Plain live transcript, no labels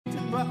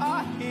but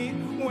I hate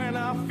when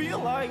I feel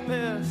like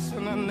this,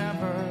 and I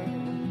never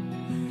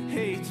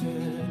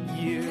hated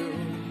you.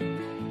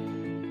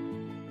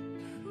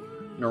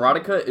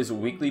 Neurotica is a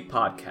weekly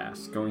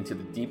podcast going to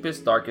the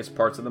deepest, darkest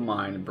parts of the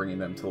mind and bringing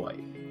them to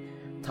light.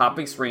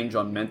 Topics range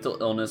on mental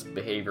illness,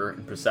 behavior,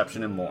 and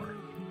perception, and more.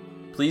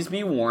 Please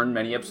be warned,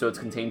 many episodes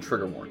contain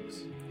trigger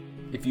warnings.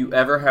 If you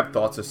ever have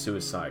thoughts of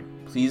suicide,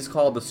 please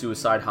call the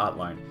suicide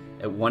hotline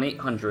at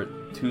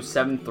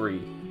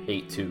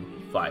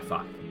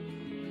 1-800-273-8255.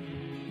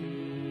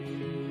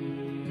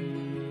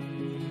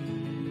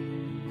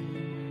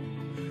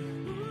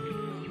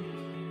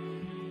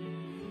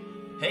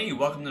 Hey,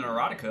 welcome to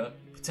Neurotica,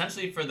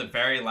 potentially for the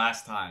very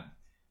last time.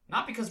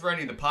 Not because we're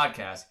ending the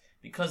podcast,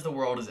 because the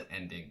world is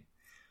ending.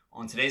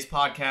 On today's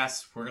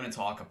podcast, we're going to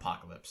talk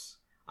apocalypse.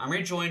 I'm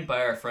rejoined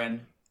by our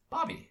friend,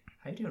 Bobby.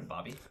 How you doing,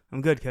 Bobby? I'm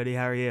good, Cody.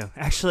 How are you?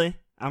 Actually,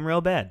 I'm real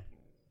bad.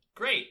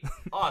 Great.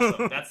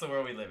 Awesome. That's the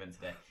world we live in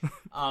today.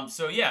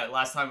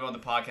 Last time we were on the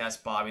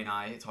podcast, Bobby and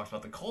I talked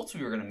about the cults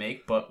we were going to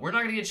make, but we're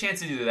not going to get a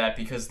chance to do that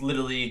because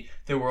literally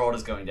the world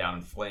is going down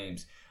in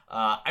flames.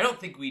 I don't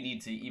think we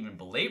need to even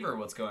belabor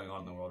what's going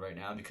on in the world right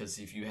now, because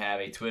if you have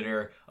a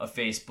Twitter, a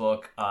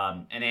Facebook,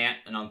 an aunt,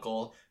 an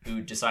uncle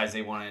who decides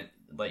they want to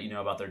let you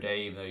know about their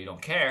day even though you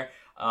don't care,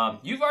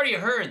 you've already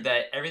heard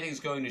that everything's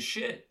going to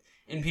shit.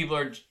 And people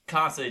are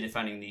constantly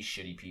defending these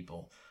shitty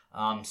people.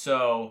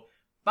 So,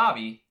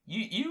 Bobby,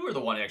 you were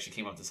the one who actually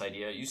came up with this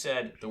idea. You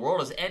said the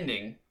world is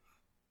ending,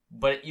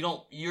 but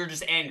you're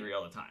just angry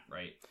all the time,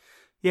 right?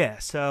 Yeah,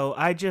 so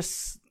I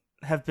just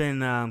have been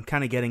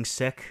kind of getting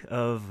sick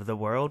of the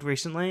world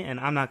recently, and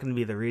I'm not going to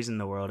be the reason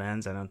the world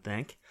ends, I don't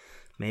think.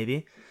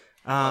 Maybe.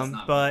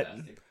 But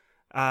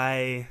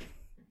a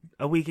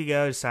week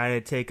ago,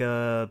 decided to take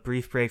a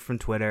brief break from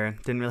Twitter.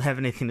 Didn't really have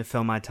anything to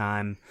fill my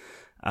time.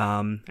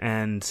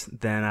 And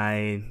then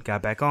I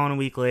got back on a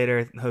week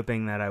later,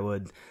 hoping that I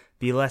would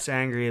be less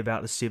angry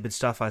about the stupid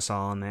stuff I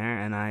saw on there,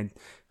 and I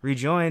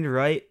rejoined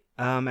right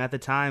at the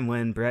time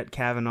when Brett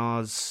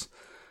Kavanaugh's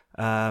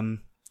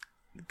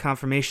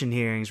confirmation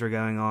hearings were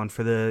going on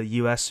for the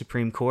U.S.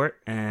 Supreme Court,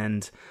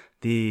 and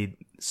the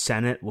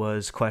Senate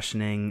was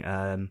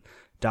questioning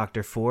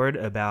Dr. Ford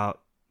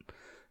about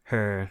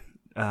her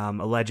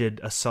alleged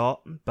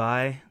assault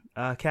by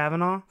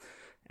Kavanaugh,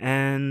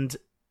 and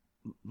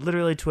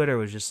literally Twitter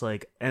was just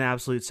like an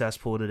absolute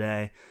cesspool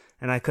today,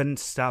 and I couldn't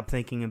stop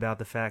thinking about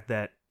the fact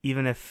that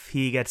even if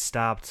he gets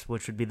stopped,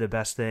 which would be the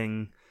best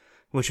thing,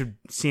 which would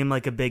seem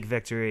like a big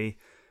victory,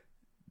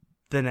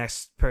 the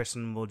next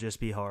person will just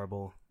be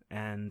horrible,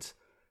 and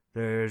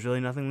there's really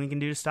nothing we can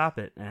do to stop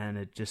it, and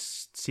it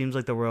just seems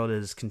like the world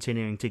is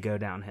continuing to go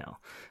downhill.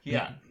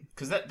 Yeah,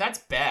 because that's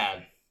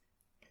bad.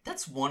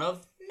 That's one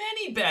of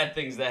many bad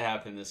things that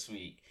happened this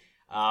week.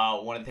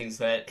 One of the things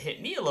that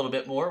hit me a little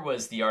bit more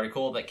was the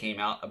article that came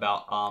out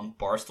about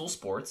Barstool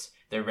Sports.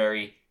 They're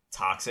very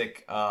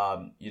toxic,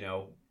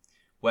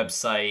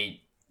 website,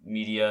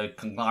 media,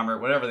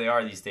 conglomerate, whatever they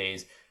are these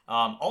days.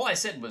 All I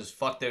said was,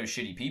 fuck those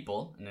shitty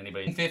people, and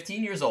anybody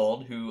 15 years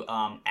old who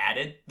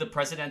added the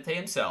Presidente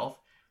himself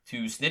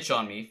to snitch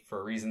on me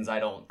for reasons I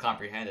don't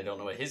comprehend. I don't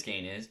know what his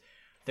gain is.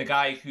 The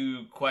guy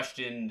who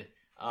questioned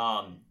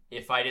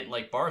if I didn't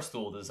like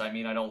Barstool, does that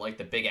mean I don't like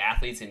the big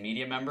athletes and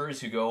media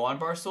members who go on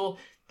Barstool?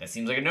 That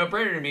seems like a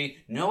no-brainer to me.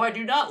 No, I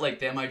do not like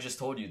them. I just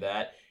told you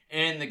that.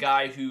 And the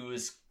guy who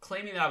was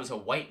claiming that I was a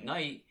white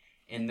knight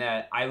and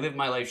that I live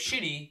my life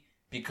shitty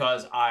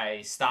because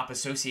I stop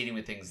associating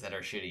with things that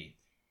are shitty.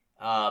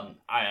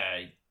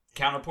 I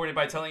counterpointed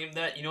by telling him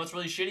that, you know what's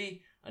really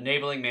shitty?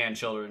 Enabling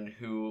man-children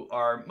who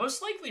are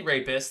most likely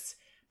rapists,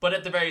 but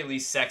at the very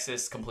least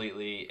sexist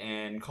completely,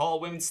 and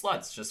call women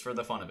sluts just for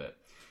the fun of it.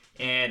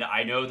 And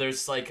I know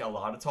there's like a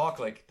lot of talk,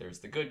 like there's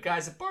the good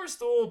guys at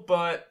Barstool,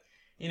 but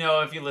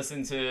if you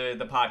listen to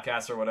the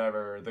podcast or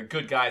whatever, the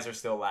good guys are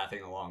still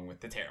laughing along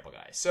with the terrible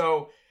guys.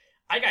 So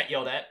I got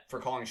yelled at for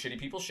calling shitty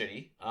people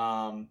shitty.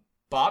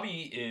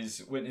 Bobby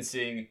is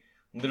witnessing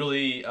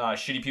literally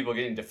shitty people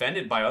getting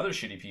defended by other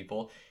shitty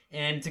people.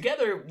 And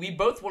together, we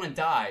both want to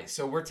die.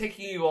 So we're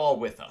taking you all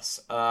with us.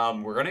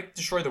 We're going to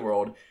destroy the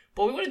world,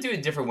 but we want to do it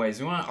in different ways.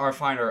 We want to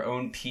find our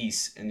own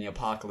peace in the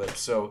apocalypse.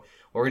 So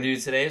what we're going to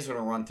do today is we're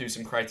going to run through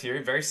some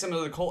criteria, very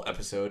similar to the cult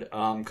episode,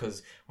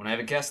 because when I have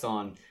a guest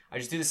on, I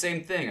just do the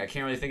same thing. I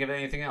can't really think of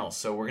anything else.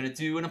 So we're going to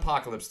do an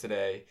apocalypse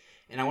today,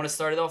 and I want to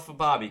start it off with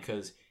Bobby,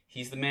 because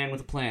he's the man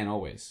with a plan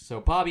always. So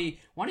Bobby,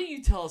 why don't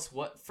you tell us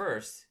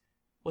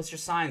what's your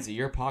signs that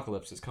your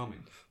apocalypse is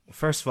coming?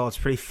 First of all, it's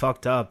pretty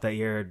fucked up that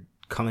you're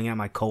coming at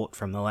my cult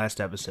from the last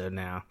episode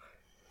now.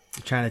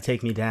 You're trying to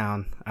take me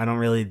down.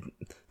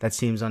 That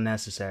seems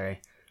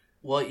unnecessary.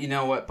 Well, you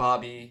know what,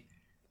 Bobby?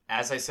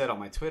 As I said on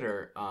my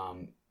Twitter,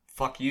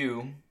 fuck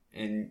you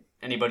and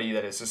anybody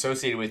that is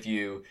associated with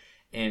you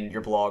in your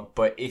blog.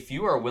 But if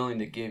you are willing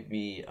to give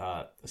me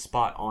a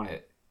spot on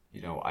it,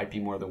 I'd be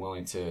more than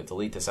willing to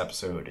delete this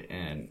episode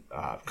and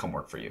come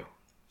work for you.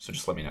 So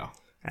just let me know.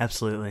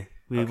 Absolutely.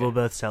 We will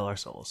both sell our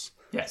souls.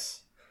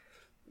 Yes.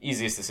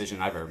 Easiest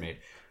decision I've ever made.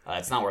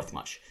 It's not worth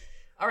much.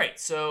 All right,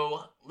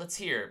 so let's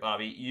hear it,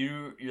 Bobby.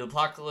 Your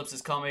apocalypse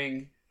is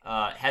coming.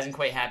 Hasn't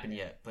quite happened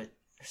yet, but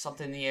there's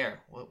something in the air.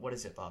 What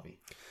is it, Bobby?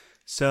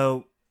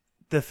 So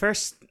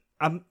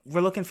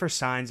we're looking for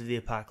signs of the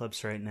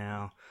apocalypse right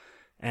now,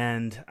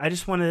 and I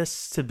just want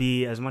this to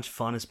be as much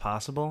fun as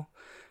possible.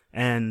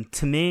 And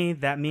to me,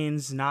 that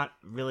means not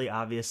really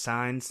obvious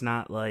signs,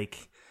 not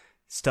like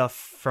stuff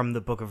from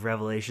the Book of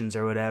Revelations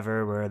or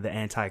whatever, where the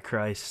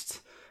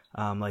Antichrist,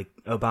 like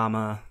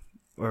Obama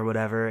or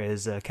whatever,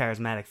 is a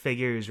charismatic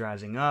figure who's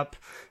rising up,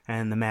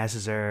 and the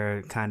masses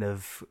are kind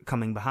of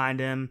coming behind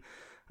him.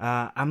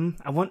 I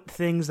want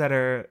things that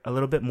are a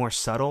little bit more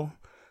subtle.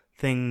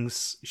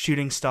 Things,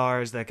 shooting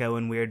stars that go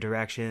in weird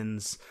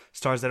directions,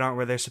 stars that aren't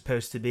where they're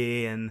supposed to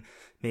be, and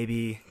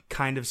maybe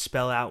kind of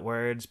spell out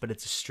words, but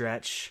it's a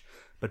stretch,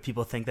 but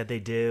people think that they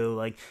do.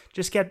 Like,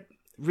 just get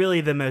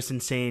really the most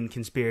insane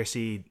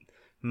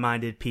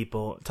conspiracy-minded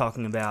people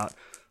talking about,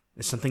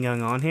 is something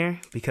going on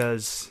here?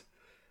 Because,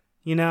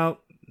 you know,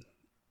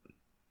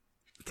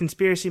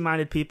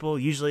 conspiracy-minded people,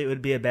 usually it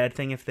would be a bad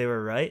thing if they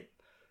were right,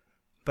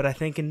 but I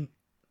think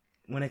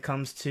when it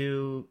comes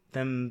to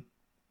them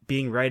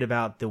being right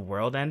about the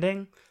world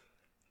ending,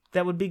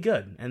 that would be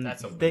good, and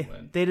That's a they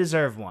win-win. they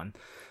deserve one.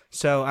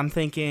 So I'm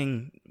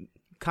thinking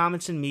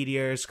comets and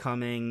meteors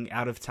coming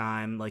out of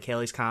time, like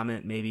Halley's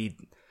Comet, maybe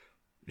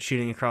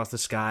shooting across the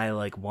sky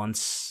like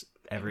once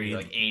every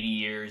like 80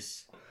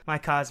 years. my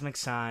cosmic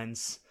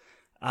signs.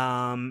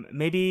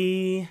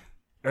 Maybe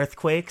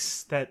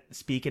earthquakes that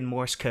speak in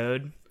Morse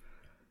code,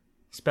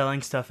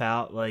 spelling stuff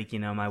out, like, you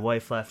know, my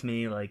wife left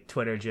me, like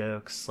Twitter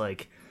jokes,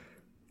 like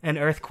an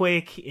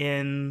earthquake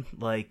in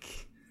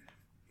like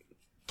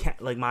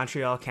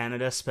Montreal,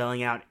 Canada,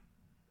 spelling out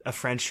a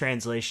French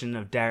translation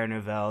of Darren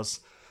Novel's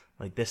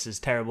like, "This is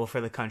terrible for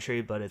the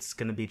country, but it's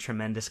going to be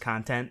tremendous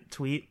content"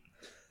 tweet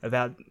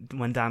about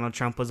when Donald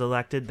Trump was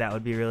elected. That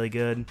would be really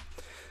good.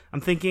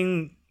 I'm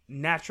thinking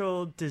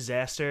natural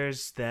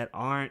disasters that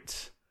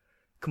aren't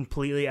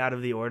completely out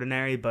of the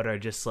ordinary, but are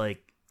just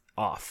like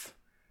off.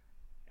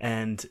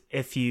 And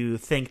if you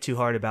think too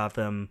hard about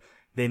them,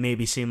 they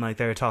maybe seem like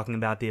they're talking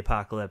about the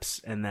apocalypse,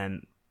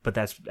 but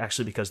that's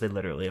actually because they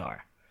literally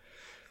are.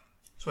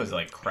 So is it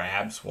like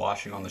crabs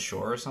washing on the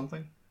shore or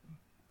something?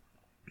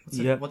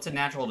 What's a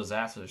natural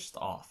disaster that's just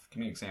off? Give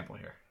me an example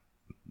here.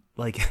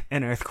 Like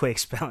an earthquake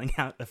spelling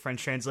out the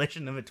French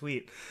translation of a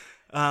tweet.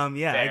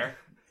 Yeah. Fair.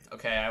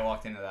 Okay, I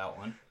walked into that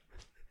one.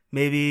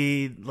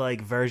 Maybe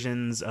like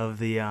versions of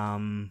the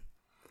 10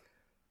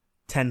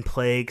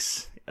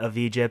 plagues of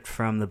Egypt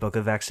from the Book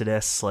of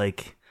Exodus,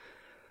 like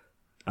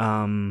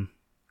I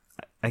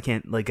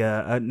can't, like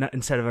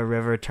instead of a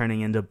river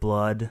turning into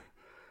blood,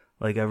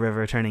 like a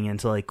river turning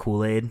into like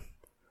Kool-Aid.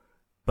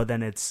 But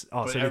then it's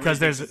also because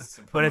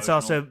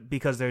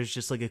there's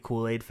just like a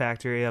Kool-Aid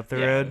factory up the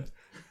road.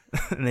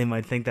 And they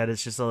might think that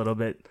it's just a little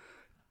bit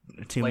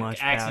too like much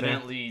powder.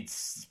 Accidentally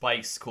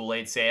spikes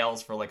Kool-Aid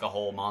sales for like a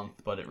whole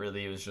month, but it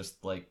really was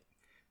just like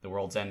the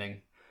world's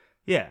ending.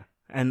 Yeah.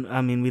 And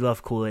I mean, we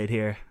love Kool-Aid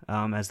here,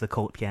 as the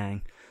Colt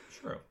Gang.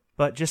 True.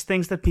 But just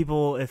things that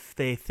people, if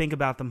they think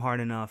about them hard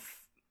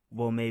enough,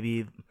 will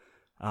maybe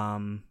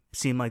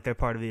seem like they're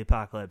part of the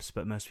apocalypse,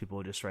 but most people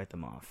will just write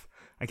them off.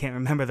 I can't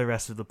remember the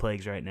rest of the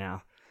plagues right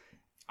now.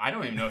 I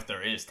don't even know if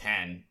there is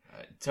 10.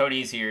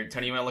 Tony's here.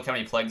 Tony, you want to look how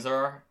many plagues there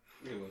are?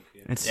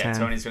 It's Yeah, 10.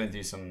 Tony's going to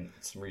do some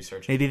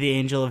research. Maybe the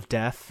Angel of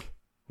Death.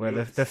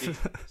 Where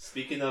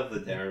Speaking of the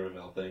Darren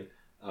Ravel thing,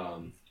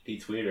 he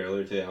tweeted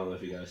earlier today. I don't know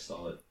if you guys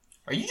saw it.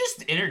 Are you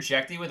just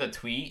interjecting with a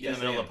tweet in the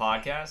middle of the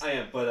podcast? I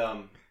am, but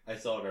I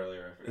saw it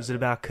earlier. Is it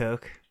about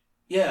Coke?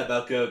 Yeah,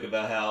 about Coke,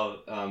 about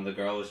how the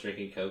girl was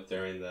drinking Coke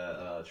during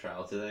the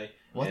trial today.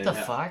 What the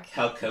fuck?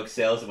 How Coke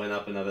sales went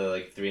up another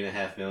like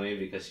 3.5 million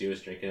because she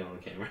was drinking it on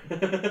camera.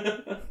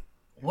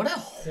 What a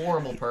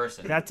horrible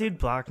person. That dude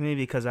blocked me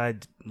because I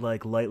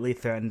like lightly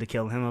threatened to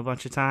kill him a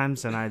bunch of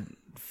times, and I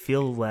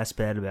feel less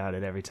bad about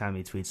it every time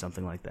he tweets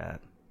something like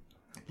that.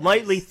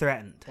 Lightly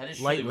threatened. That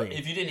is lightly.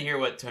 If you didn't hear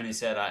what Tony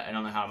said, I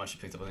don't know how much you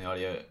picked up on the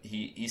audio.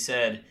 He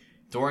said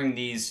during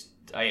these,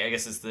 I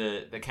guess it's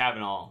the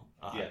Kavanaugh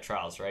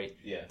trials, right?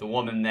 Yeah. The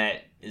woman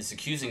that is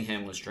accusing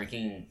him was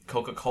drinking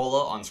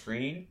Coca-Cola on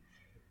screen,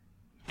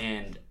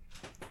 and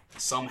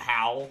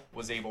somehow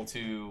was able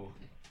to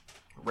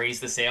raise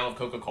the sale of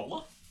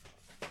Coca-Cola.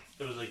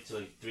 It was like to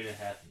like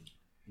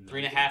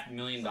 $3.5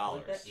 million.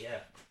 Like that? Yeah.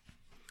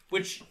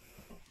 Which,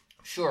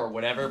 sure,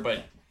 whatever,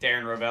 but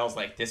Darren Ravel's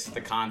like, this is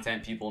the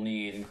content people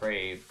need and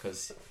crave,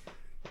 because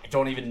I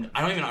don't even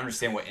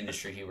understand what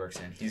industry he works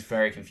in. He's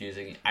very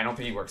confusing. I don't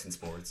think he works in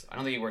sports. I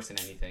don't think he works in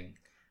anything.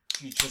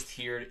 He's just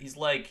here. He's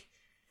literally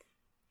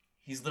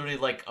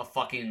like a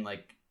fucking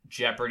like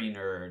Jeopardy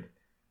nerd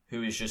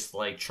who is just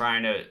like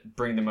trying to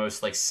bring the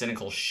most like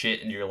cynical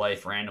shit into your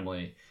life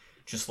randomly.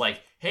 Just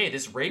like, hey,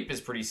 this rape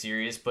is pretty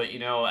serious, but you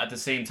know, at the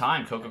same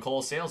time,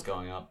 Coca-Cola sales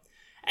going up.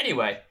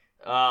 Anyway,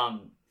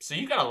 so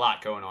you got a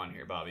lot going on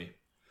here, Bobby.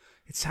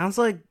 It sounds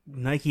like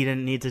Nike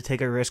didn't need to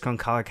take a risk on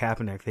Colin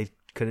Kaepernick. They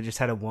could have just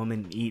had a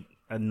woman eat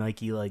a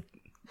Nike like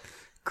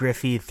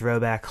Griffey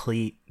throwback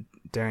cleat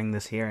during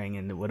this hearing,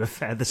 and it would have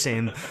had the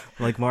same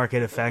like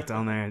market effect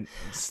on their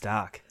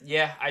stock.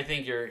 Yeah, I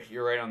think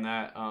you're right on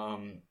that.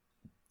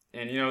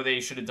 And they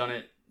should have done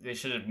it. They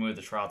should have moved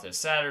the trial to a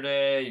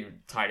Saturday. You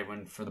tied it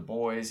in for the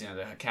boys.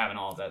 The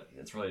Kavanaugh.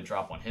 It's really a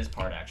drop on his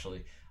part,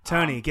 actually.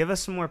 Tony, give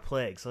us some more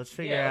plagues. Let's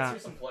figure out.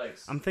 Let's hear some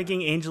plagues. I'm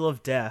thinking Angel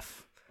of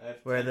Death,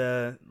 where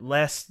the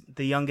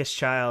youngest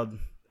child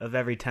of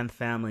every 10th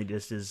family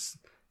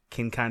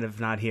can kind of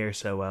not hear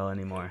so well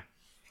anymore.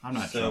 I'm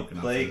not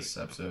joking for this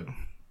episode.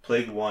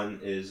 Plague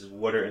 1 is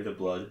water into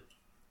blood.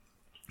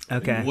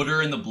 Okay.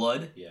 Water in the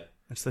blood? Yeah.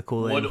 That's the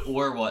cool Wood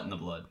or what in the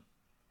blood?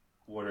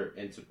 Water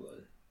into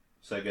blood.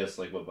 So I guess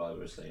like what Bob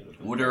was saying.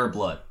 Water or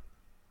blood?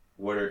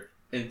 Water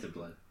into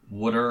blood.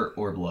 Water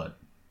or blood?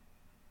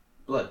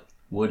 Blood.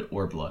 Wood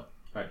or blood?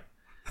 Alright.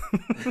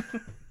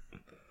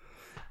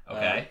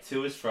 Okay.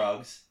 2 is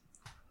frogs.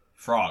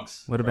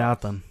 Frogs. What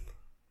about them?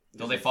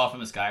 Don't they fall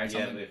from the sky or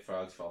something? Yeah,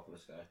 frogs fall from the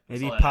sky.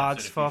 Maybe Saw that pogs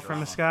episode of fall from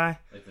the Futurama. sky?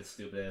 Like the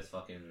stupid ass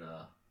fucking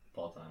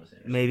Paul Thomas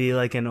Anderson. Maybe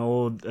like an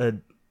old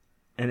an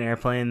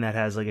airplane that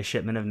has like a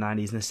shipment of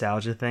 90s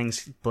nostalgia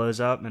things blows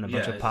up and a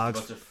bunch of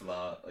pogs.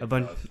 A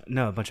bunch of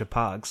a bunch of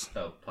pogs.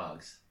 Oh,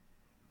 pogs.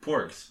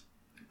 Porgs.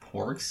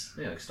 Porgs?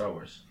 Yeah, like Star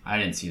Wars. I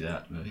didn't see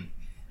that movie.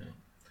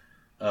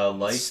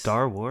 Lice.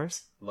 Star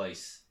Wars?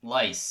 Lice.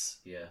 Lice.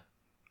 Yeah.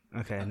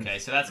 Okay.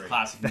 So that's a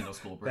classic middle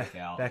school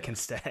breakout. That can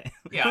stay.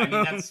 Yeah, I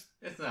mean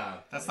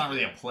That's not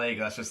really a plague.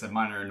 That's just a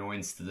minor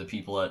annoyance to the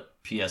people at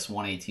PS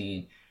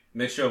 118.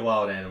 Mixture of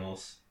wild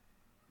animals.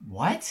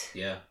 What?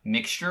 Yeah.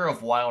 Mixture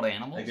of wild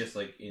animals? I guess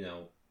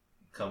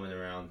hanging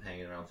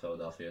around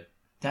Philadelphia.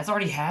 That's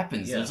already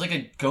happens. Yeah. There's like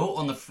a goat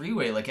on the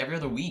freeway like every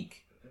other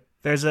week.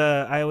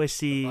 I always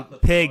see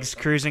pigs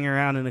cruising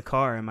around in a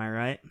car, am I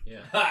right?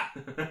 Yeah. Ha!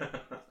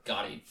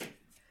 Got him.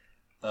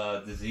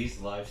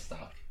 Diseased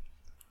livestock.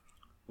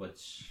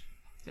 Which...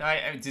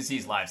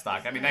 Diseased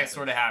livestock. I mean, that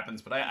sort of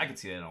happens, but I can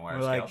see that on a wider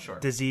Or scale, like sure.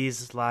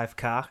 diseased live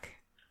cock.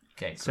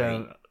 Okay, great.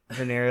 So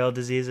venereal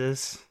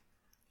diseases.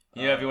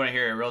 If you want to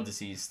hear a real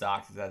disease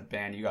stock, that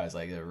band you guys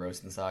like, the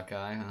roasting stock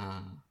guy.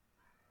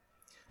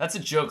 That's a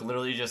joke,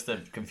 literally just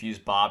to confuse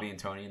Bobby and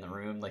Tony in the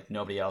room, like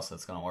nobody else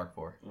that's going to work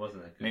for. It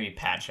wasn't that good. Maybe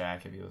Pat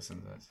Shack if you listen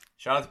to this.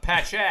 Shout out to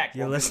Pat Shack.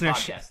 Your Welcome to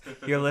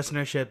the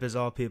listenership is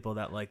all people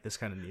that like this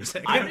kind of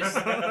music.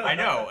 I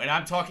know, and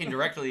I'm talking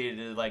directly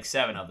to like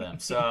 7 of them.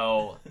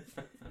 So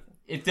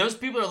if those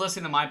people are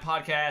listening to my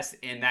podcast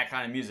and that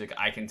kind of music,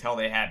 I can tell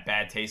they have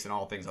bad taste in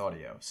all things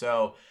audio.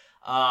 So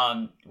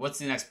what's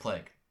the next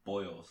plague?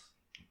 Boils.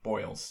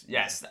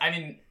 Yes. I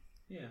mean...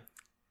 Yeah.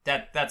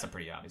 That's a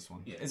pretty obvious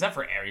one. Yeah. Is that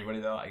for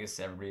everybody, though? I guess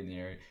everybody in the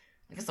area.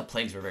 I guess the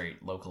plagues were very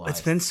localized.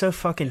 It's been so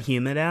fucking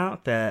humid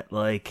out that,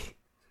 like,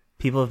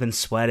 people have been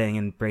sweating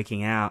and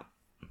breaking out.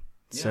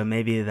 So Yeah.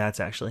 maybe that's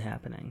actually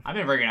happening. I've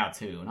been breaking out,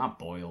 too. Not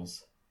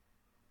boils.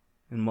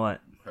 And what?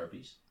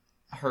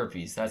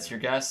 Herpes. That's your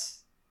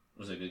guess?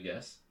 Was it a good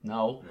guess?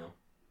 No. No.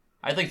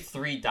 I had, like,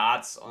 3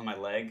 dots on my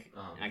leg,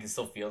 Uh-huh. and I can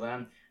still feel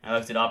them. And I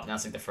looked it up, and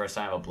that's, like, the first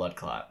time I have a blood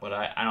clot. But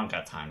I don't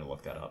got time to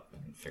look that up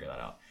and figure that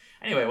out.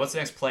 Anyway, what's the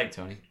next plague,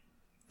 Tony?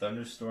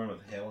 Thunderstorm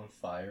of hail and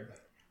fire.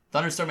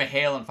 Thunderstorm of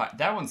hail and fire.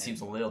 That one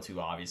seems a little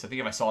too obvious. I think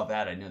if I saw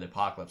that, I knew the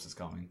apocalypse is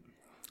coming.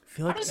 I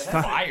feel like, How does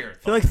fire?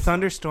 I feel like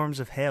thunderstorms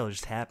of hail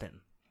just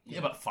happen. Yeah,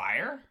 but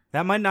fire?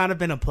 That might not have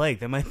been a plague.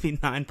 There might be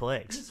 9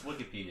 plagues. This is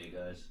Wikipedia,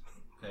 guys.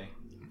 Okay.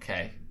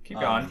 Okay, keep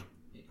going.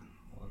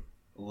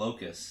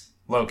 Locusts.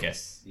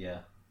 Locusts. Yeah.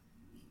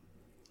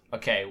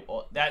 Okay,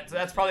 well,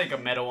 that's probably like a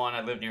meta one.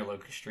 I live near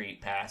Locust Street.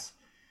 Pass.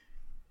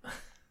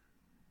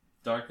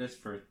 Darkness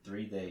for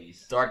 3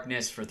 days.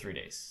 Darkness for 3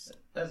 days.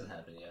 That hasn't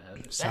happened yet, has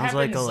it? Sounds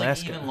like happens,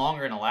 Alaska. even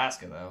longer in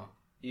Alaska, though.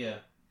 Yeah.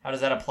 How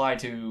does that apply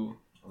to...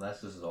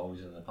 Alaska's is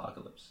always in an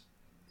apocalypse.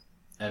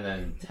 And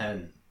then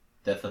 10,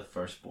 death of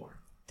firstborn.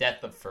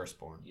 Death of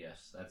firstborn?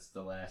 Yes, that's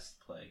the last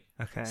plague.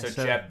 Okay, So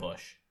Jeb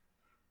Bush.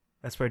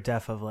 That's where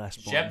death of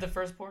lastborn. Jeb the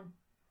firstborn?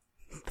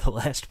 The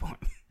lastborn.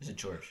 Is it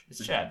George?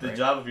 It's Jeb, The right?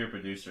 job of your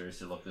producer is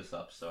to look this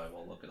up, so I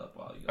will look it up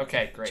while you go.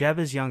 Okay, great. Jeb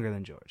is younger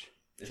than George.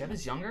 Jeb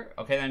is younger?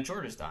 Okay, then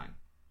George is dying.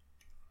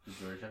 Did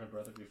George have a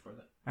brother before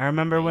that? I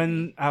remember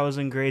when I was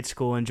in grade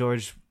school and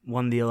George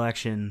won the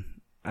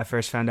election, I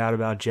first found out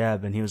about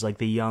Jeb, and he was like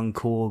the young,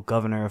 cool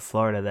governor of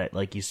Florida that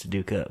like used to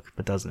do coke,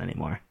 but doesn't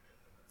anymore.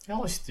 He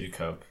always do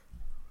coke.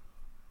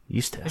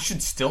 Used They to.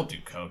 should still do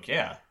coke,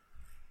 yeah.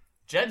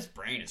 Jeb's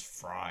brain is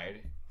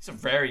fried. He's a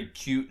very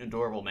cute and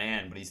adorable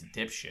man, but he's a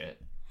dipshit.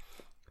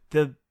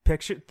 The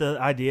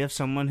idea of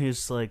someone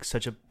who's like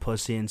such a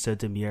pussy and so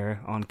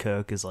demure on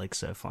coke is like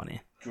so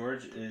funny.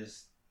 George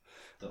is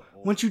the oldest.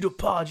 I want you to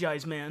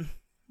apologize, man.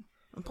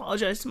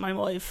 Apologize to my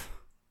wife.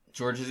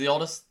 George is the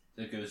oldest?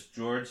 It goes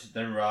George,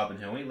 then Robin.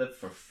 He only lived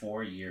for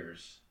 4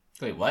 years.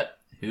 Wait, what?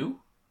 Who?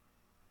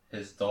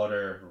 His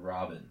daughter,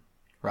 Robin.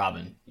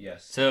 Robin.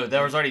 Yes. So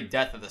there was already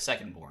death of the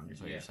second-born,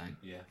 is what you're saying.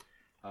 Yeah.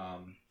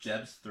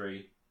 Jeb's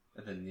 3,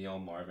 and then Neil,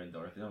 Marvin,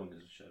 Dorothy. No one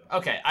gives a shit.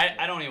 Okay,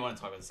 I don't even want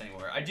to talk about this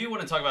anymore. I do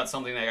want to talk about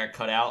something that got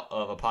cut out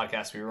of a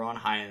podcast we were on,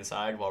 High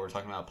Inside, while we're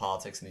talking about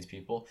politics and these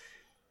people.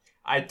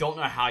 I don't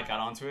know how I got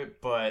onto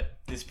it, but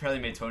this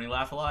apparently made Tony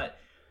laugh a lot.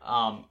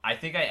 I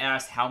think I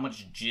asked how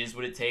much jizz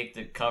would it take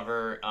to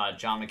cover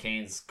John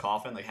McCain's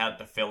coffin, like how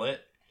to fill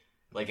it.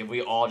 Like if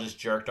we all just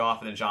jerked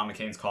off in John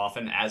McCain's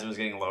coffin as it was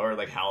getting lower,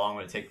 like how long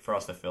would it take for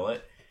us to fill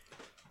it?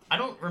 I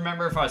don't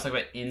remember if I was talking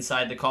about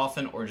inside the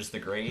coffin or just the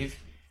grave.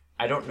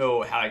 I don't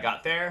know how I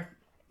got there,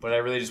 but I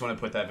really just want to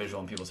put that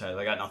visual in people's heads.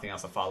 I got nothing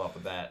else to follow up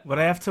with that. What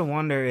I have to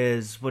wonder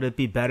is, would it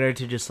be better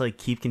to just like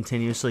keep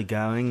continuously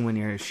going when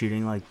you're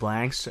shooting like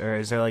blanks, or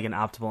is there like an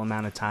optimal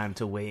amount of time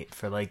to wait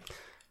for like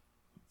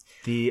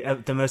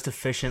the most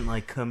efficient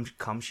like cum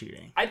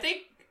shooting? I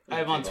think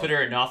I'm on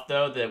Twitter enough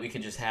though that we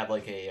can just have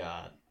like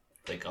a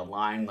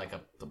line, like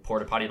the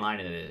porta potty line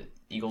in an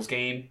Eagles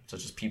game, so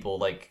just people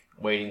like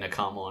waiting to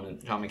come on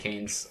John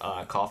McCain's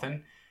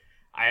coffin.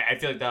 I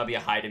feel like that would be a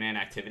high demand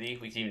activity.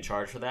 We can even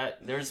charge for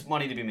that. There's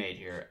money to be made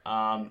here.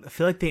 I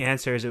feel like the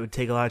answer is it would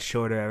take a lot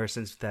shorter ever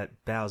since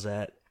that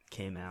Bowsette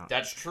came out.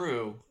 That's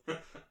true.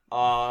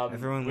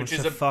 Everyone which wants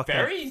is to a fuck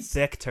very that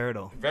thick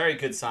turtle. Very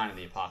good sign of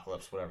the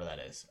apocalypse, whatever that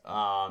is.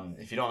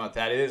 If you don't know what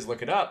that is,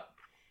 look it up.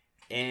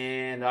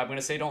 And I'm going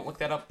to say don't look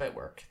that up at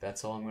work.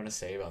 That's all I'm going to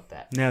say about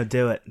that. No,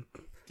 do it.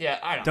 Yeah,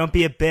 I don't. Don't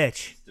be a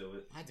bitch. Do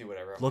it. I do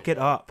whatever. Look it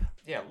up.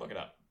 Yeah, look it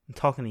up. I'm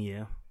talking to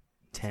you,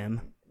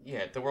 Tim.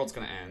 Yeah, the world's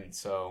going to end,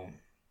 so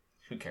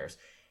who cares?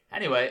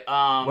 Anyway,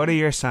 what are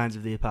your signs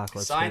of the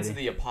apocalypse? Signs Cody? of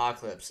the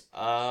apocalypse.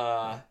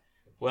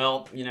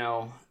 Well,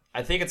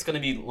 I think it's going to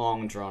be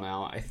long and drawn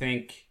out. I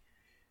think,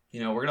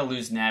 we're going to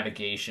lose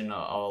navigation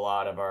of a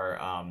lot of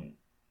our,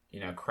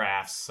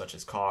 crafts such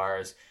as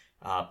cars.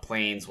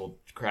 Planes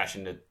will crash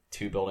into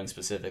 2 buildings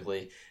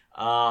specifically.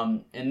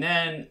 And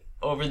then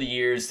over the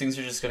years, things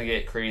are just going to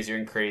get crazier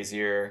and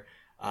crazier.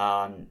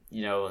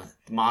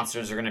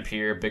 Monsters are going to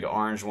appear, big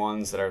orange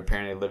ones that are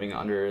apparently living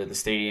under the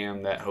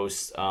stadium that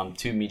hosts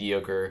 2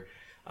 mediocre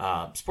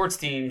sports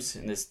teams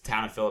in this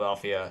town of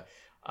Philadelphia.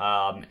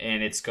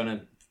 And it's going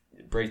to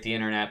break the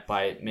internet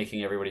by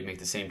making everybody make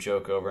the same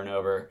joke over and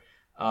over.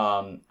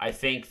 I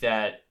think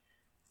that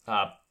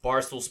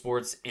Barstool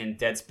Sports and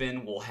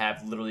Deadspin will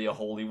have literally a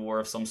holy war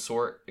of some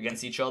sort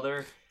against each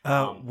other.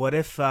 What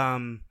if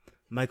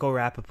Michael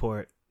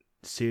Rappaport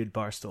sued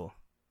Barstool?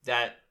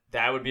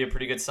 That would be a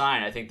pretty good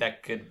sign. I think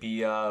that could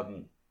be,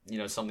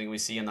 something we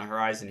see in the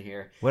horizon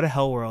here. What a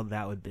hell world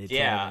that would be.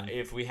 Yeah,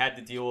 if we had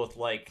to deal with,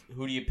 like,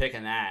 who do you pick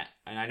in that?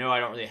 And I know I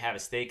don't really have a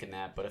stake in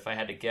that, but if I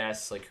had to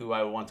guess, like, who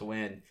I would want to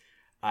win,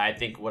 I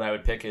think what I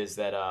would pick is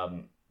that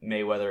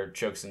Mayweather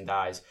chokes and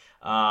dies.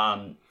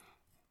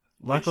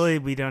 Luckily,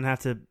 we don't have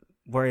to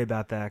worry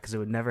about that because it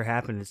would never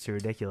happen. It's too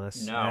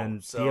ridiculous. No,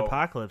 and so- the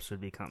apocalypse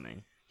would be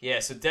coming. Yeah,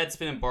 so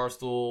Deadspin and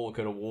Barstool will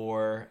go to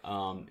war,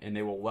 and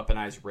they will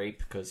weaponize rape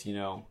because,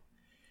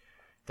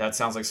 that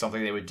sounds like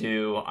something they would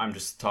do. I'm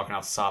just talking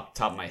off the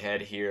top of my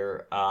head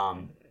here.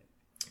 And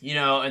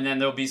then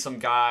there'll be some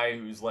guy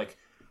who's, like,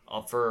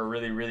 up for a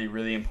really, really,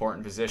 really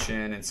important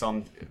position, and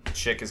some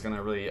chick is going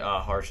to really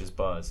harsh his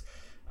buzz.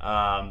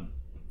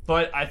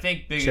 But I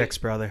think Chick's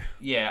brother.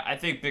 Yeah, I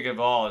think big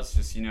of all is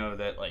just,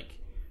 that, like,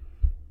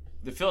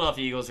 the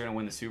Philadelphia Eagles are going to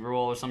win the Super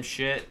Bowl or some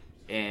shit,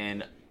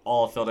 and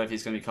all of Philadelphia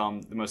is going to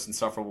become the most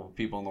insufferable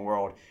people in the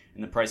world,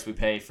 and the price we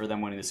pay for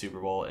them winning the Super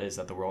Bowl is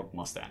that the world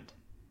must end.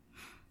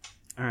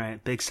 All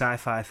right, big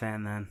sci-fi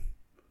fan then.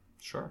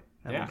 Sure.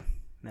 That yeah. would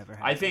never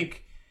happen.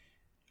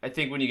 I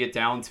think when you get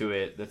down to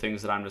it, the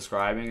things that I'm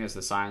describing as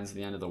the signs of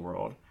the end of the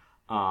world,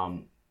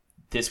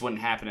 this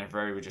wouldn't happen if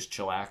everybody would just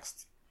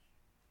chillaxed.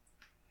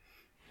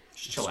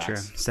 Just chillax.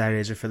 It's true.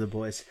 Saturdays are for the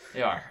boys.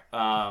 They are.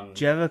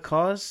 Do you have a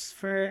cause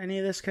for any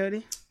of this,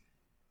 Cody?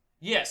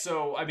 Yeah,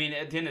 so, I mean,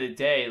 at the end of the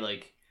day,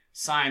 like,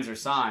 signs are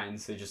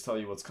signs. They just tell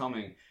you what's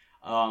coming.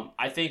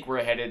 I think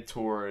we're headed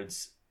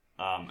towards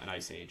an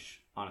ice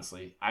age,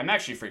 honestly. I'm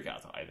actually freaked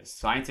out by this.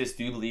 Scientists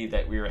do believe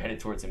that we are headed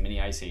towards a mini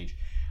ice age.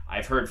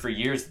 I've heard for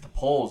years that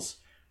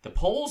the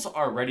poles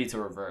are ready to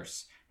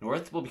reverse.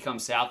 North will become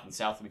south and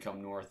south will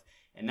become north.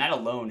 And that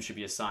alone should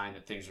be a sign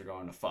that things are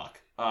going to fuck.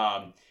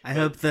 I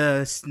hope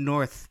the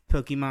North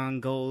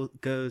Pokemon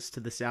goes to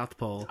the South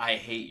Pole. I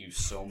hate you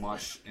so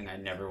much, and I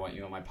never want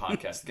you on my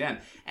podcast again.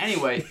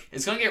 Anyway,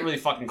 it's going to get really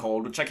fucking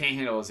cold, which I can't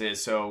handle as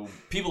is, so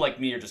people like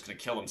me are just going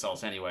to kill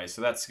themselves anyway,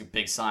 so that's a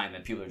big sign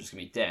that people are just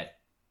going to be dead.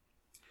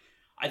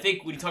 I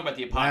think when you talk about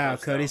the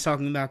apocalypse... Wow, Cody's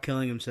talking about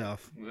killing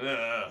himself.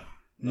 Ugh.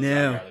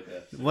 No.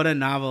 What a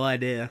novel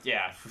idea.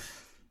 Yeah.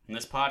 In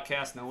this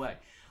podcast, no way.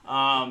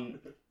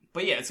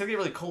 But yeah, it's going to get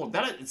really cold.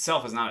 That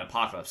itself is not an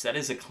apocalypse. That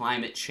is a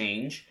climate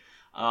change.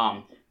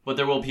 But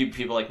there will be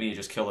people like me who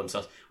just kill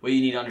themselves. What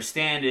you need to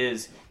understand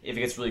is, if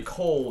it gets really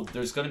cold,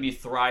 there's going to be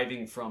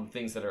thriving from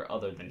things that are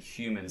other than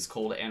humans.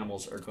 Cold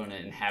animals are going to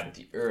inhabit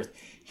the earth.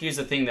 Here's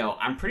the thing, though.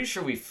 I'm pretty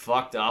sure we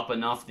fucked up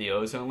enough the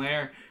ozone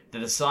layer that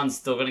the sun's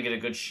still going to get a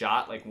good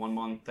shot, like 1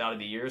 month out of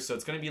the year. So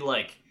it's going to be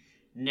like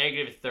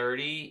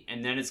 -30,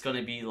 and then it's going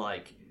to be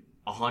like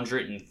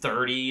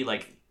 130,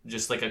 like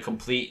just like a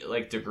complete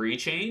like degree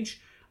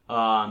change.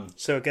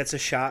 So it gets a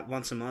shot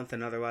once a month,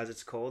 and otherwise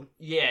it's cold?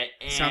 Yeah.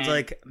 And Sounds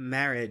like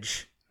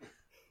marriage.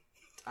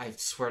 I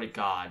swear to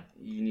God,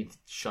 you need to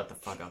shut the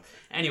fuck up.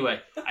 Anyway,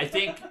 I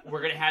think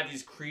we're gonna have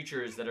these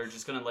creatures that are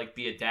just gonna like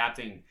be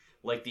adapting,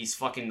 like these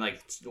fucking like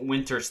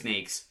winter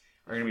snakes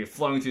are gonna be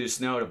flowing through the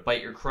snow to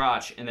bite your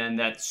crotch, and then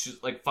that's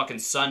like fucking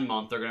sun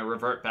month. They're gonna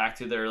revert back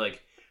to their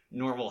like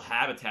normal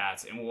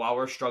habitats, and while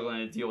we're struggling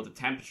to deal with the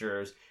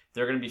temperatures,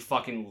 they're gonna be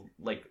fucking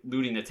like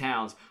looting the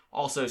towns.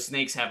 Also,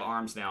 snakes have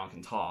arms now and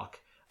can talk.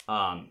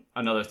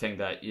 Another thing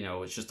that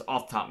is just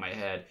off the top of my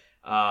head.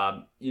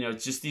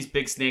 Just these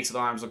big snakes with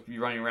arms will be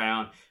running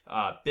around.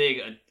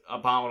 Big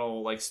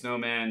abominable like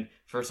snowmen.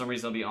 For some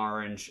reason, they'll be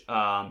orange.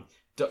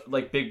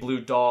 Like big blue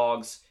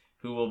dogs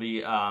who will be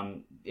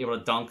able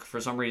to dunk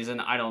for some reason.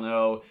 I don't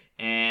know.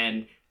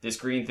 And this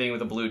green thing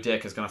with a blue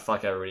dick is gonna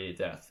fuck everybody to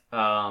death.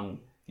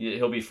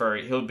 He'll be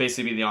furry. He'll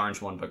basically be the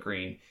orange one, but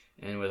green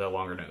and with a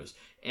longer nose.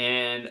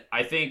 And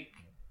I think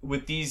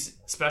with these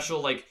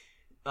special like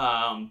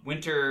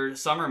winter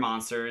summer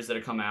monsters that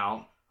have come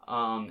out,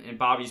 and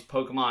Bobby's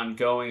Pokemon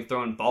going,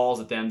 throwing balls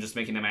at them, just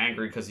making them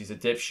angry because he's a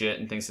dipshit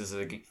and thinks this is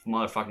a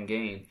motherfucking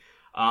game.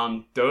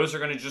 Those are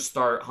going to just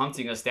start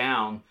hunting us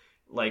down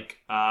like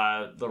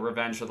the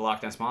revenge for the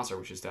Loch Ness Monster,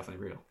 which is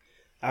definitely real.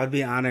 I would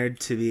be honored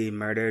to be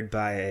murdered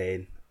by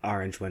a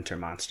orange winter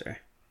monster.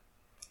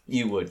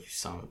 You would, you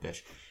son of a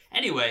bitch.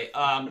 Anyway,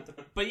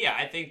 but yeah,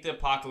 I think the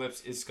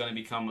apocalypse is going to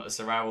become a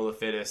survival of the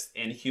fittest,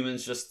 and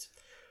humans just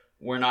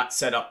were not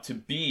set up to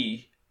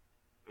be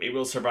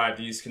able to survive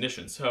these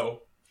conditions.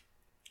 So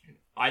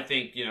I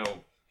think, as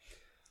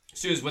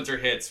soon as winter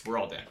hits, we're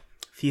all dead.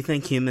 If you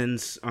think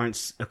humans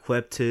aren't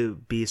equipped to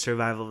be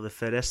survival of the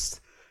fittest,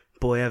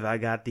 boy, have I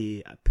got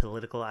the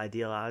political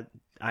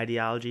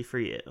ideology for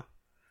you.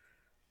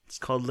 It's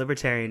called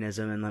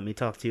libertarianism, and let me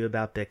talk to you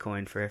about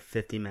Bitcoin for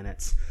 50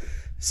 minutes.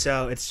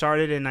 So it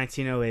started in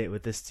 1908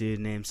 with this dude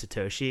named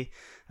Satoshi.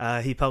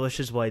 He published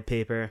his white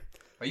paper.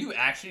 Are you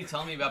actually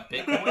telling me about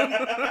Bitcoin?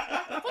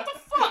 What the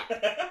fuck?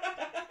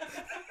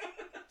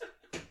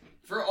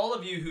 For all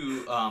of you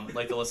who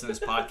like to listen to this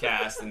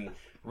podcast and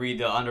read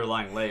the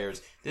underlying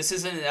layers, this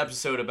isn't an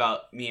episode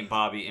about me and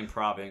Bobby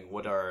improving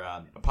what our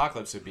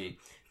apocalypse would be.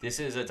 This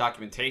is a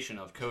documentation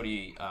of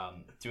Cody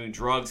doing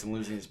drugs and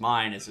losing his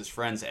mind as his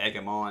friends egg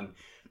him on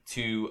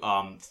to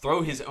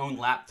throw his own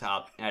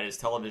laptop at his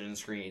television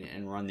screen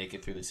and run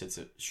naked through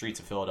the streets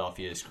of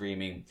Philadelphia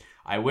screaming,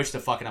 "I wish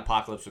the fucking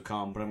apocalypse would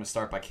come, but I'm going to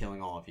start by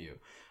killing all of you."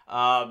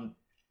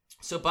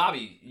 So,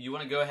 Bobby, you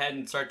want to go ahead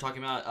and start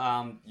talking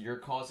about your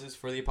causes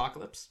for the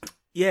apocalypse?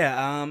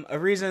 Yeah, a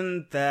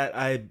reason that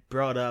I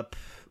brought up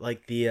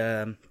like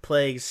the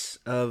plagues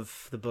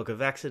of the Book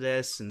of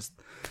Exodus and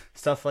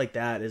stuff like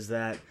that is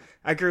that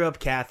I grew up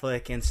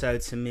Catholic, and so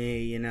to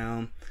me,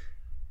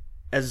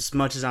 as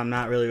much as I'm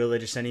not really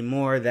religious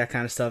anymore, that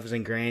kind of stuff is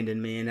ingrained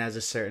in me and has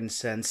a certain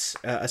sense,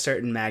 a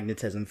certain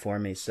magnetism for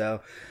me.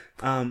 So,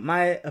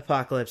 my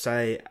apocalypse,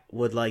 I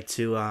would like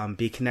to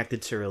be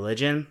connected to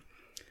religion,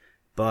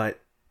 but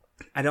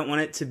I don't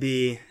want it to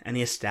be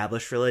any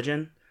established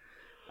religion,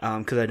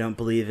 because I don't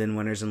believe in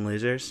winners and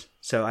losers.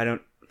 So I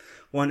don't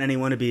want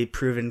anyone to be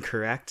proven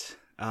correct.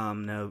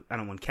 No, I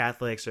don't want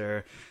Catholics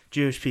or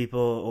Jewish people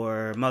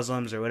or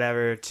Muslims or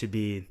whatever to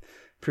be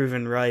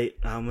proven right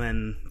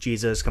when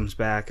Jesus comes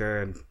back,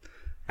 or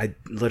I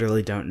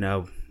literally don't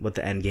know what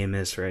the end game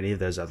is for any of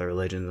those other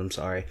religions. I'm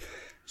sorry.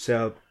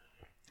 So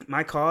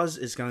my cause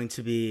is going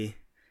to be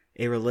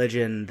a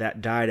religion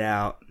that died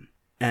out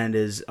and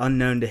is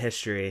unknown to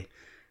history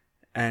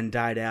and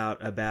died out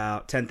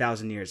about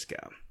 10,000 years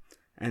ago.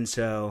 And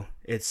so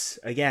it's,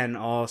 again,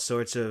 all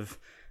sorts of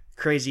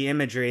crazy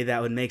imagery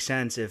that would make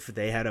sense if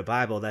they had a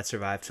Bible that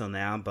survived till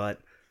now, but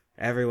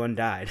everyone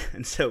died.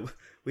 And so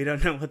we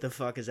don't know what the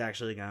fuck is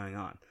actually going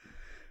on.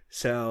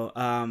 So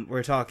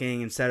we're talking,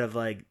 instead of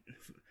like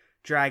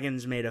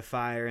dragons made of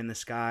fire in the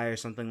sky or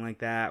something like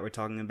that, we're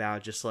talking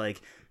about just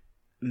like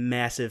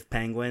massive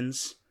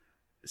penguins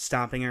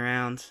stomping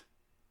around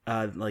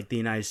like the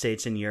United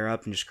States and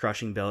Europe and just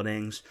crushing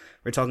buildings.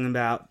 We're talking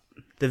about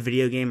the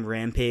video game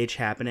Rampage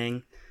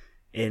happening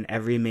in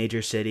every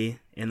major city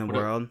in the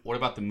world. What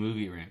about the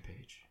movie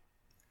Rampage?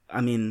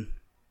 I mean,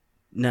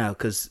 no,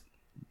 because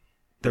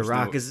The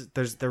Rock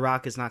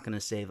is not going to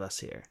save us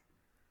here.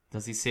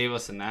 Does he save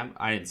us in that?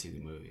 I didn't see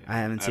the movie. I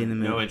haven't seen the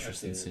movie. No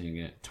interest in seeing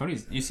it. Tony,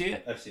 you see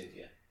it? I've seen it,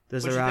 yeah.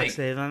 Does The Rock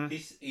save him?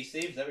 He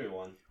saves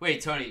everyone.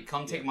 Wait, Tony,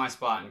 come take my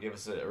spot and give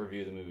us a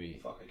review of the movie.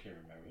 Fuck, I can't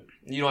remember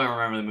it. You don't even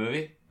remember the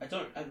movie? I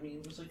don't. I mean,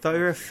 it was like. I thought you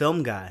were a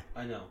film guy.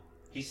 I know.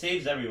 He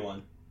saves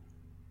everyone,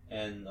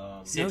 and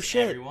no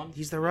shit. Everyone?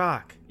 He's The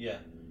Rock. Yeah,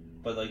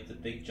 but like the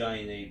big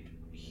giant ape,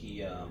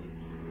 he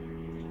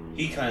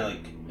kind of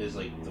like is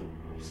like the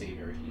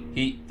savior.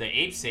 The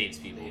ape saves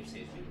people. The ape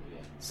saves people.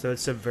 Yeah. So it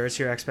subverts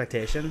your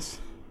expectations.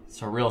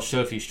 It's a real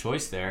Sophie's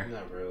Choice there.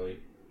 Not really.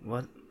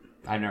 What?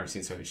 I've never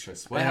seen Sophie's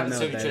Choice. I What don't happened know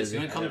to what Sophie's that Choice? is. You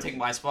want to come take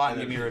my spot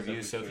and give me a review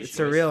of Sophie's Choice? It's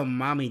a real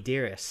mommy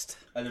dearest.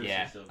 I never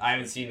Yeah, seen I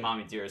haven't seen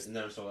Mommy Dearest.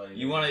 Never saw that.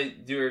 You want to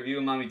do a review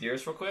of Mommy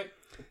Dearest real quick?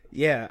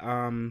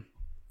 Yeah.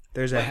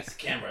 There's Lights,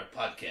 camera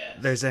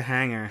podcast. There's a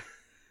hangar,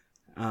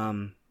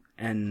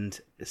 and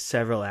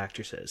several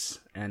actresses,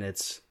 and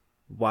it's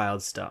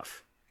wild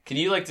stuff. Can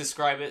you like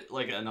describe it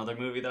like another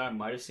movie that I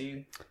might have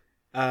seen?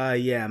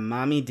 Yeah,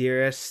 Mommy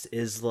Dearest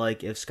is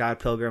like if Scott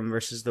Pilgrim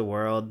versus the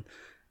World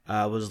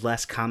was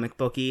less comic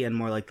booky and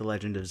more like The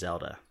Legend of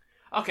Zelda.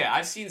 Okay,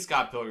 I've seen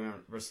Scott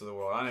Pilgrim vs. the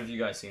World. I don't know if you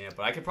guys seen it,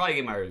 but I could probably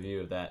give my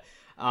review of that.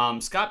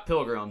 Scott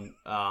Pilgrim,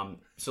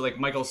 so like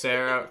Michael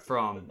Cera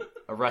from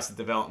Arrested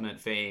Development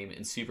fame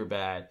and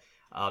Superbad.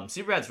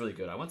 Superbad's really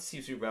good. I went to see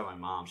Superbad with my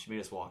mom. She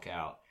made us walk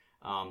out.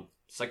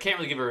 So I can't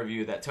really give a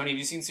review of that. Tony, have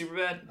you seen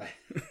Superbad?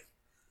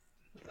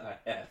 I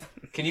have.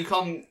 Can you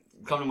come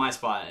to my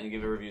spot and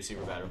give a review of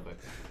Superbad real quick?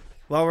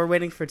 While we're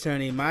waiting for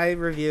Tony, my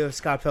review of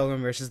Scott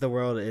Pilgrim versus the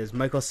World is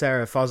Michael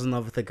Cera falls in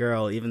love with a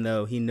girl even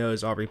though he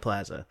knows Aubrey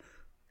Plaza.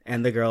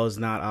 And the girl is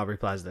not Aubrey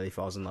Plaza that he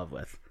falls in love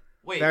with.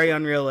 Wait, Very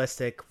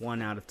unrealistic, 1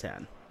 out of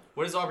 10.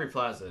 what is Aubrey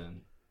Plaza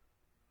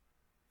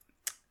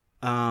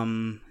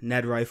in?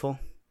 Ned Rifle.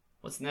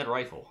 What's Ned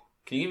Rifle?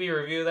 Can you give me a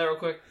review of that real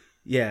quick?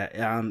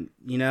 Yeah,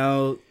 you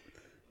know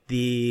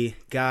the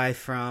guy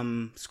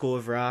from School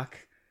of Rock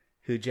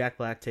who Jack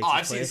Black takes his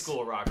I've place? seen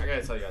School of Rock. I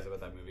gotta tell you guys about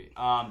that movie.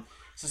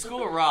 So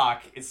School of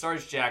Rock, it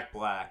stars Jack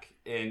Black,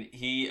 and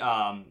he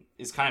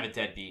is kind of a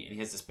deadbeat, and he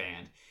has this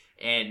band,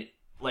 and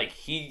like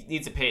he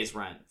needs to pay his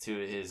rent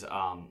to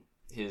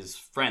his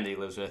friend that he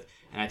lives with,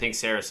 and I think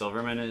Sarah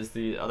Silverman is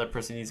the other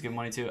person he needs to give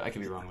money to. I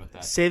could be wrong with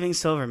that. Saving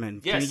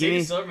Silverman. Yeah, Can you Saving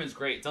give me... Silverman's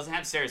great. It doesn't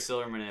have Sarah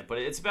Silverman in it, but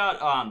it's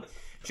about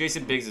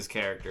Jason Biggs'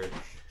 character.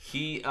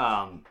 He's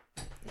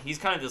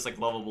kind of this like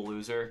lovable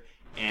loser,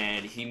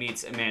 and he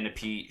meets Amanda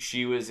Peet.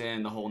 She was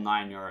in The Whole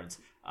 9 Yards.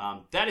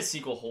 That is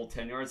sequel Whole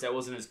 10 Yards. That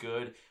wasn't as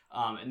good.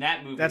 And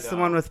that movie. That's the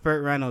one with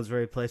Burt Reynolds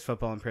where he plays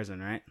football in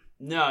prison, right?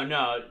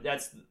 No,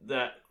 that's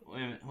that.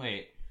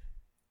 Wait.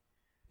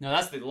 No,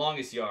 that's The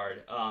Longest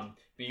Yard.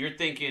 But you're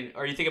thinking,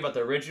 are you thinking about the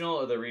original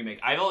or the remake?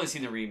 I've only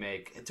seen the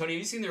remake. Tony, have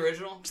you seen the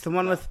original? It's the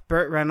one with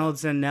Burt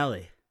Reynolds and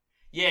Nelly.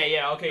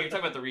 Yeah, okay, you're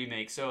talking about the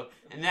remake. So,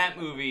 in that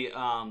movie,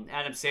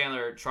 Adam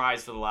Sandler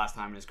tries for the last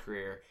time in his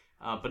career,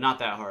 but not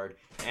that hard.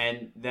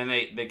 And then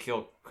they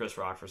kill Chris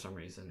Rock for some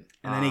reason.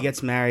 And then he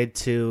gets married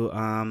to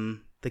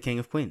the King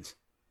of Queens.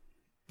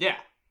 Yeah,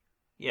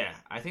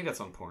 I think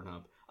that's on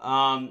Pornhub.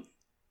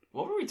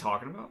 What were we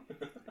talking about?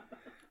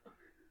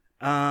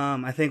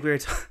 I think we were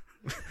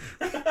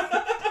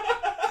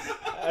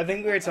I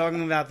think we were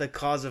talking about the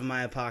cause of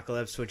my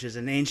apocalypse, which is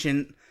an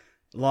ancient,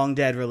 long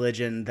dead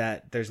religion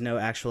that there's no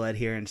actual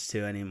adherence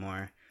to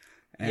anymore.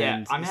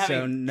 And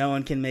so no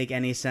one can make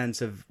any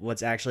sense of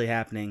what's actually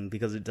happening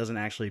because it doesn't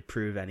actually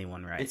prove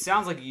anyone right. It I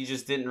sounds like you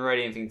just didn't write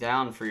anything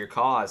down for your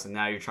cause, and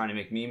now you're trying to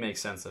make me make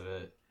sense of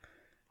it.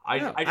 I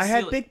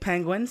had Big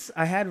Penguins.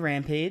 I had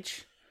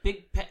Rampage.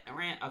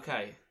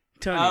 Okay.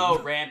 Tony. Oh,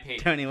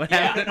 Rampage. Tony, what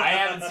happened? I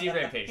haven't seen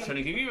Rampage.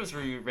 Tony, can you give us a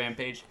review of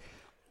Rampage?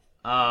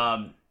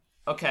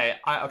 Okay,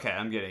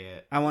 I'm getting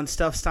it. I want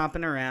stuff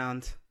stomping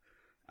around.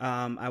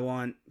 I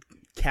want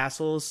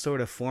castles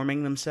sort of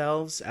forming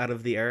themselves out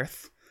of the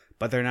earth,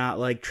 but they're not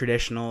like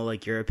traditional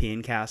like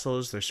European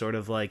castles. They're sort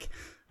of like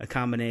a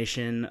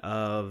combination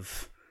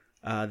of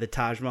the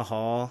Taj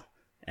Mahal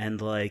and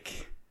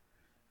like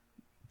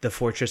the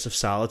Fortress of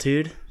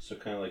Solitude. So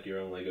kind of like your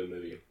own Lego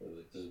movie. Where,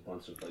 like, there's a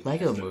bunch of like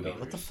Lego movie?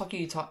 What the fuck are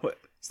you talking?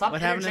 Stop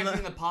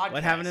interjecting the podcast.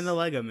 What happened in the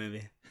Lego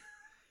movie?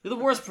 You're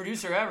the worst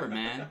producer ever,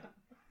 man.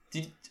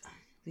 At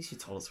least you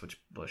told us which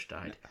Bush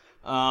died.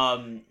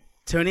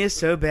 Tony is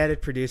so bad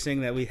at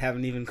producing that we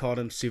haven't even called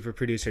him Super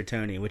Producer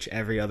Tony, which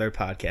every other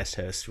podcast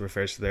host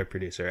refers to their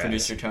producer as.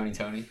 Producer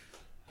Tony.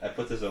 I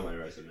put this on my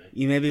resume.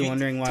 You may be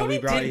wondering why we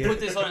brought you.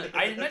 Put this on.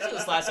 I mentioned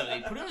this last time.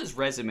 He put it on his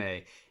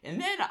resume, and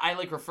then I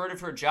like referred him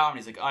for a job, and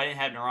he's like, "Oh, I didn't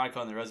have Neurotica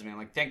on the resume." I'm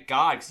like, "Thank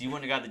God, because you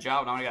wouldn't have got the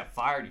job, and I would have got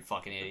fired. You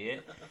fucking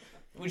idiot."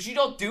 Which you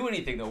don't do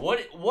anything though.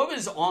 What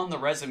was on the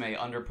resume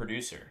under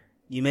producer?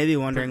 You may be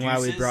wondering why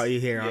we brought you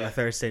here on a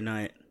Thursday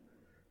night.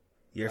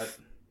 You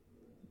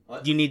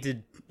need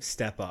to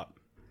step up.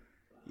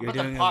 You're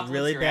doing a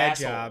really bad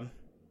job.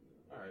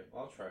 Alright,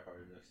 I'll try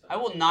harder next time. I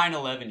will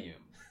 9/11 you.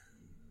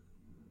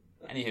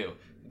 Anywho,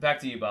 back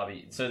to you,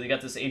 Bobby. So you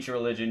got this ancient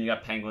religion, you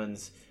got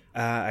penguins.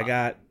 I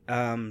got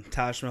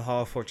Taj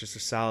Mahal, Fortress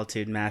of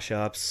Solitude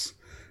mashups,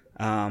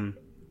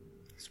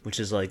 which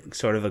is like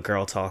sort of a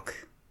girl talk,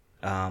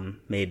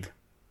 made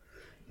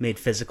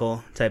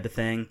physical type of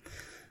thing.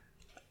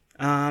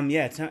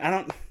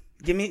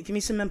 Give me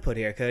some input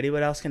here, Cody.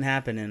 What else can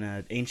happen in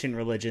an ancient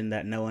religion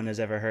that no one has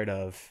ever heard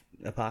of?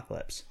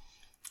 Apocalypse.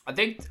 I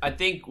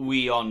think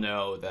we all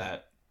know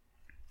that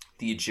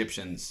the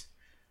Egyptians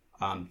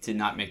did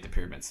not make the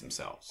pyramids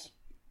themselves,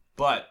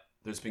 but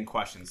there's been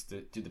questions: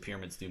 do the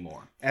pyramids do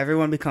more?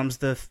 Everyone becomes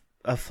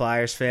a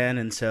Flyers fan,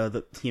 and so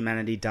the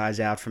humanity dies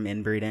out from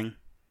inbreeding.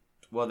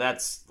 Well,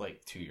 that's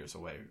like 2 years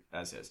away,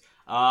 as is.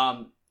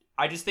 I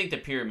just think the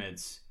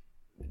pyramids.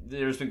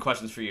 There's been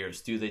questions for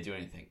years: do they do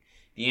anything?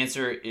 The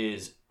answer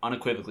is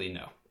unequivocally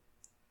no.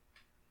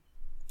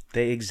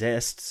 They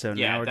exist, so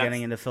now we're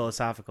getting into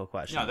philosophical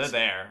questions. No, they're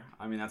there.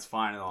 I mean, that's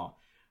fine and all.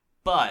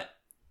 But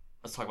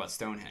let's talk about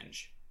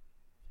Stonehenge.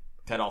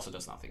 That also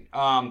does nothing.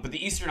 But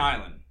the Eastern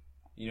Island,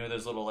 you know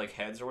those little like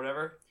heads or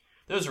whatever?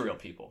 Those are real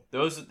people.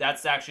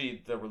 That's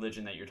actually the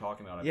religion that you're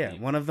talking about. I Yeah,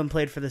 believe. one of them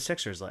played for the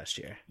Sixers last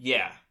year.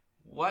 Yeah.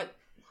 What?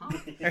 Huh?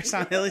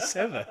 Ersan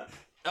Ilyasova.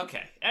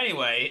 Okay.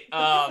 Anyway,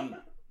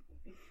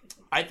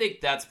 I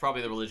think that's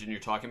probably the religion you're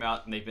talking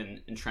about, and they've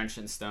been entrenched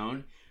in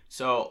stone.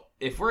 So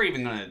if we're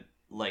even gonna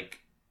like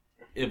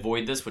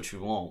avoid this, which we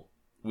won't,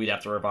 we'd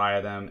have to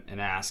revire them and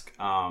ask.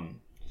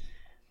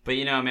 But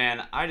you know,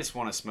 man, I just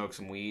want to smoke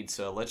some weed,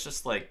 so let's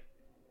just like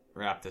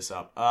wrap this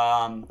up.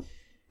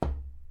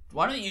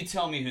 Why don't you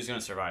tell me who's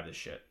gonna survive this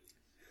shit?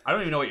 I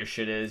don't even know what your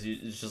shit is.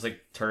 It's just like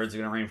turds are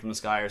gonna rain from the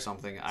sky or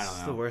something. I don't know.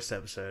 It's the worst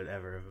episode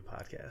ever of a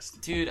podcast.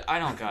 Dude, I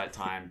don't got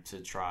time to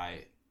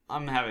try.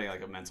 I'm having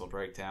like a mental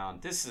breakdown.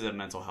 This is a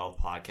mental health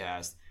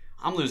podcast.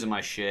 I'm losing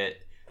my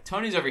shit.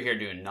 Tony's over here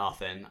doing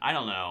nothing. I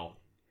don't know.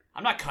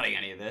 I'm not cutting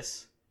any of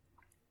this.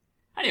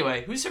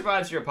 Anyway, who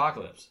survives your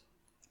apocalypse?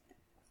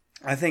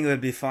 I think it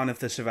would be fun if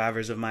the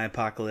survivors of my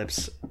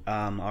apocalypse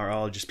are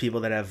all just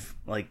people that have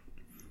like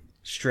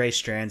stray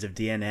strands of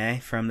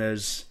DNA from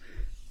those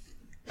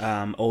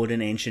old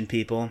and ancient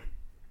people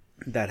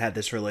that had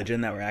this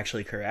religion that were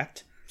actually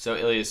correct. So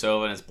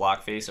Ilyasova and his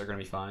blockface are going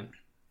to be fine?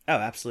 Oh,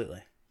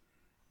 absolutely.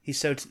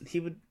 He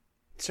would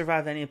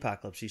survive any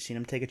apocalypse. You seen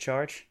him take a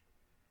charge?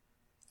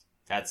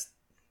 You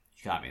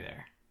got me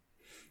there.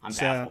 I'm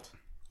baffled.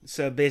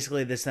 So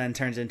basically this then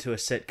turns into a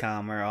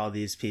sitcom where all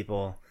these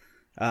people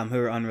who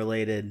are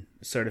unrelated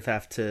sort of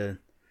have to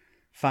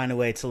find a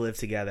way to live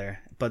together.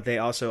 But they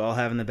also all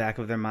have in the back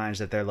of their minds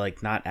that they're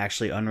like not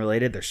actually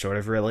unrelated. They're sort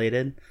of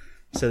related.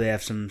 So they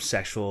have some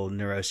sexual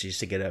neuroses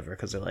to get over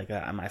because they're like,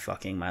 am I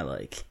fucking my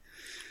like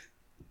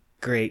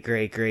great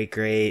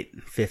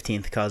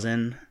 15th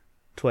cousin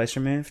twice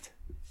removed?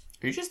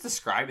 Are you just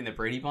describing the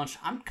Brady Bunch?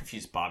 I'm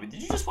confused, Bobby.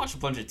 Did you just watch a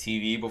bunch of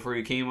TV before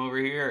you came over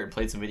here and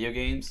played some video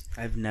games?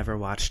 I've never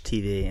watched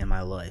TV in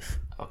my life.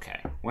 Okay.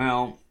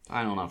 Well,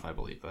 I don't know if I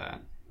believe that.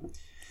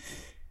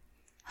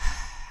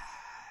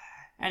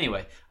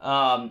 Anyway,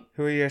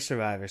 who are your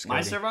survivors, Cody?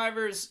 My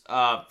survivors,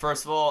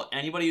 first of all,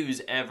 anybody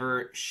who's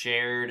ever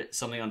shared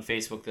something on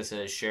Facebook that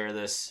says share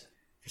this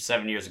for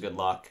 7 years of good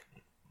luck,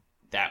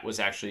 that was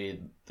actually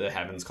the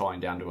heavens calling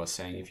down to us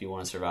saying, if you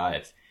want to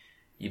survive,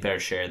 you better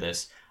share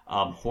this.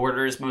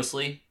 Hoarders,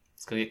 mostly.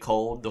 It's going to get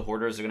cold. The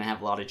hoarders are going to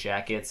have a lot of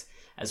jackets,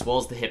 as well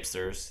as the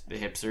hipsters. The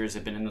hipsters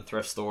have been in the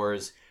thrift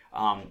stores.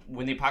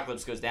 When the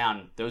apocalypse goes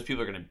down, those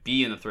people are going to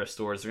be in the thrift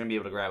stores. They're going to be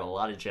able to grab a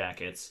lot of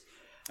jackets.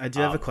 I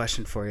do have a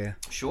question for you.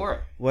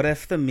 Sure. What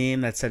if the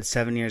meme that said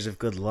 7 years of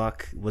good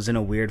luck was in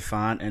a weird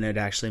font and it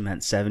actually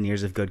meant 7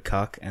 years of good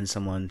cuck and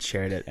someone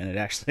shared it and it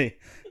actually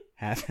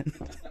happened?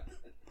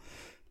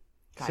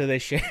 So they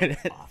shared it.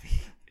 Bobby.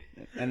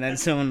 And then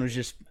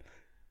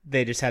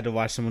they just had to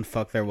watch someone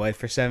fuck their wife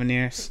for 7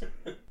 years.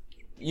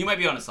 You might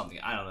be onto something.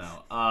 I don't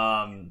know.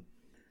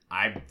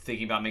 I'm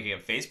thinking about making a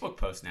Facebook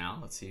post now.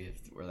 Let's see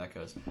where that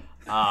goes.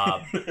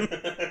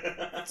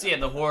 So yeah,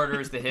 the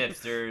hoarders, the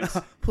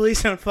hipsters.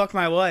 Please don't fuck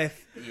my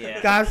wife.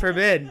 Yeah. God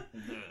forbid.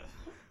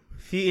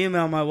 If you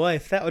email my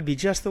wife, that would be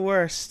just the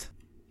worst.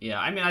 Yeah,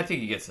 I mean, I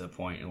think you get to the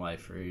point in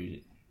life where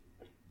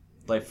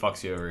life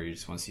fucks you over. You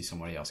just want to see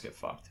somebody else get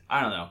fucked.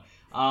 I don't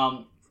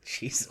know.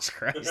 Jesus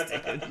Christ,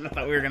 dude. I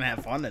thought we were going to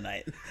have fun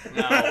tonight.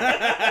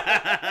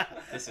 No.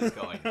 This is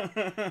going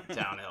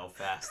downhill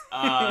fast.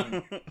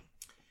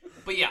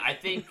 But yeah, I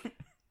think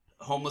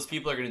homeless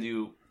people are going to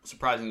do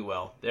surprisingly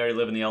well. They already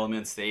live in the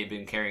elements. They've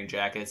been carrying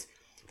jackets.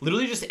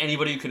 Literally just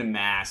anybody who can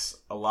amass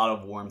a lot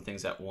of warm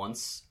things at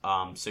once.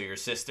 So your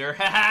sister,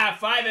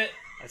 five it.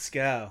 Let's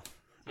go.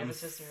 You have a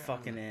sister?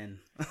 Fucking in.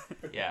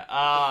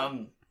 Yeah.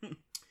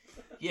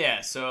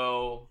 Yeah,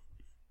 so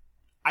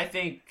I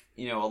think,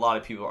 a lot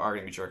of people are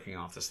going to be jerking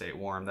off to stay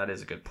warm. That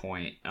is a good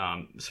point,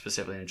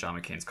 specifically in John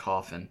McCain's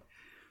coffin.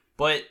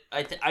 But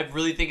I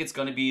really think it's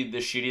going to be the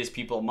shittiest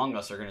people among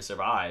us are going to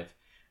survive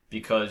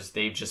because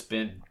they've just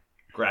been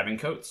grabbing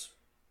coats.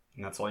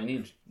 And that's all you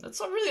need. That's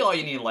really all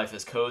you need in life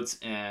is coats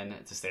and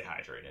to stay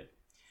hydrated.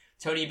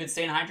 Tony, you've been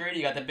staying hydrated?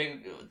 You got that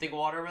big thing of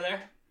water over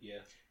there? Yeah.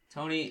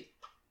 Tony,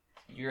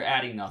 you're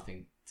adding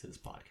nothing to this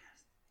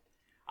podcast.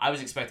 I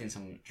was expecting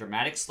some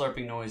dramatic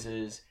slurping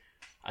noises.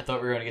 I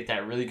thought we were going to get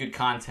that really good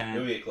content.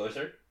 Can we get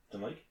closer to the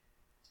mic?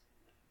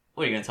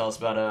 What, are you going to tell us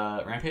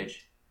about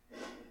Rampage?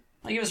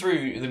 Give us a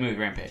review of the movie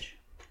Rampage.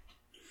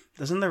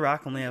 Doesn't The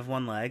Rock only have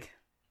one leg?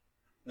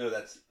 No,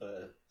 that's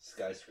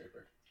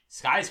Skyscraper.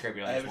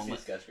 Skyscraper. I haven't seen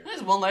Skyscraper.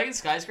 There's one leg in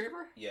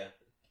Skyscraper? Yeah.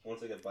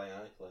 One's like a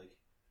bionic leg.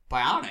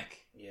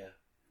 Bionic? Yeah.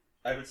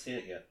 I haven't seen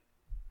it yet.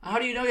 How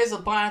do you know he has a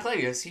bionic leg?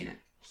 You haven't seen it?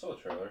 I saw a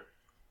trailer.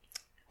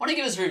 Why don't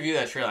you give us a review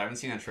of that trailer? I haven't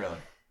seen that trailer.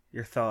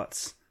 Your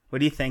thoughts. What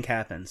do you think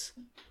happens?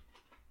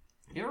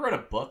 Have you ever read a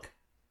book?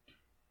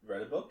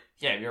 Read a book?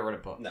 Yeah, have you ever read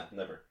a book? No,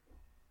 never.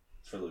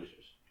 It's for losers.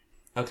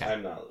 Okay.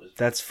 I'm not a loser.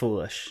 That's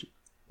foolish.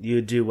 You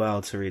would do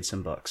well to read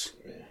some books.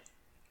 Yeah.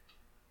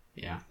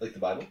 Yeah. Like the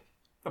Bible?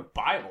 The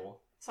Bible?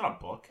 It's not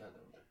a book. I don't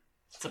know.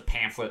 It's a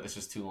pamphlet that's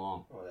just too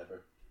long.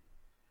 Whatever.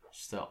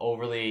 Just an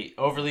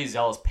overly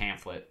zealous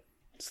pamphlet.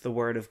 It's the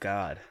word of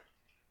God.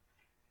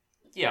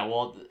 Yeah,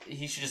 well,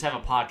 he should just have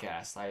a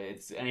podcast.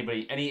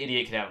 Any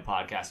idiot could have a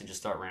podcast and just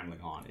start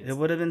rambling on. It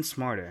would have been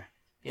smarter.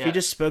 Yeah. If he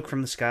just spoke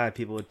from the sky,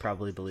 people would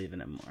probably believe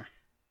in him more.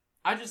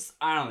 I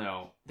don't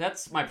know.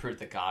 That's my proof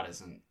that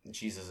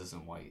Jesus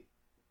isn't white.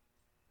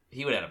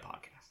 He would have had a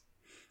podcast.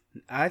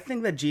 I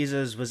think that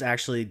Jesus was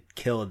actually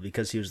killed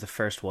because he was the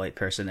first white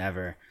person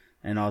ever,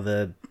 and all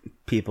the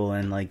people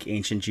in like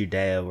ancient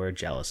Judea were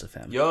jealous of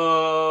him.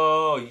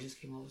 Yo, you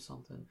just came up with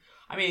something.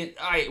 I mean,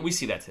 we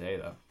see that today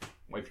though.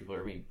 White people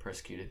are being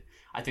persecuted.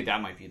 I think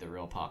that might be the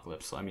real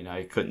apocalypse. I mean,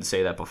 I couldn't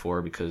say that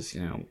before because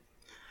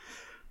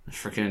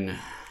freaking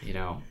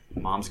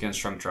moms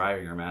against drunk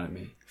driving are mad at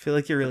me. I feel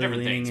like you're really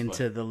leaning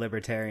into the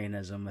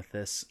libertarianism with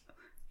this.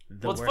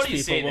 The worst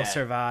people will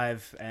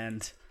survive,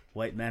 and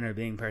white men are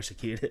being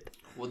persecuted.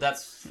 Well,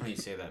 that's funny you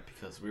say that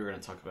because we were going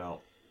to talk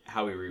about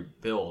how we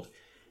rebuild.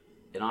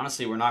 And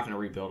honestly, we're not going to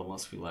rebuild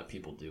unless we let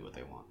people do what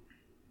they want.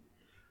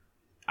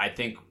 I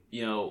think,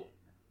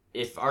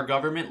 if our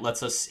government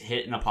lets us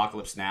hit an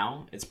apocalypse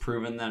now, it's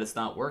proven that it's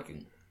not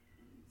working.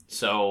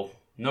 So,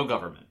 no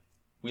government.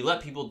 We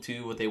let people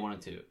do what they want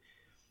to do.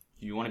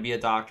 If you want to be a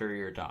doctor,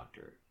 you're a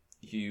doctor.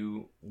 If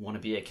you want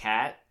to be a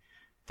cat,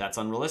 that's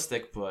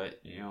unrealistic, but,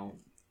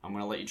 I'm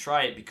going to let you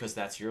try it because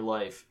that's your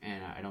life,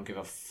 and I don't give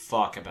a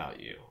fuck about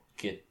you.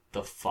 Get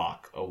the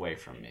fuck away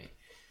from me.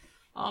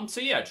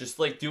 So yeah, just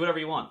do whatever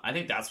you want. I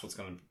think that's what's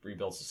going to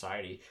rebuild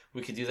society.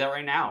 We could do that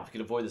right now. We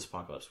could avoid this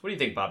apocalypse. What do you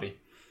think, Bobby?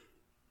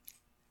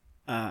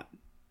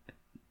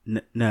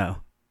 No.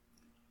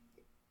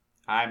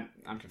 I'm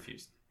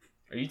confused.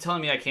 Are you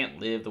telling me I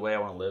can't live the way I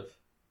want to live?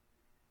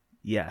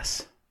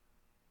 Yes.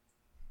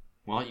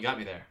 Well, you got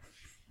me there.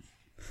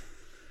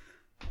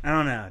 I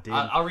don't know, dude.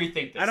 I'll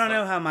rethink this. I don't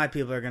know how my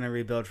people are going to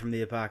rebuild from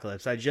the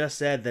apocalypse. I just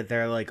said that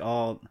they're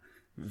all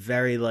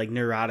very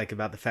neurotic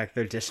about the fact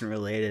they're distant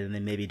related and they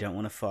maybe don't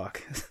want to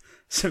fuck.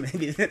 So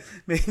maybe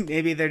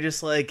they're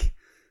just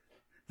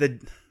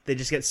they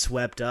just get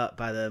swept up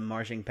by the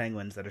marching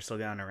penguins that are still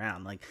going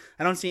around.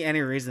 I don't see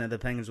any reason that the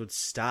penguins would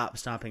stop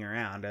stomping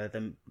around, or that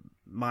the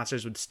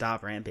monsters would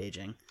stop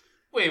rampaging.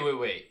 Wait.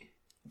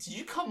 Did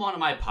you come onto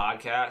my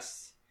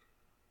podcast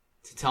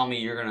to tell me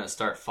you're going to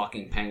start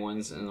fucking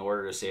penguins in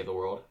order to save the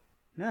world?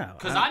 No.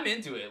 Because I'm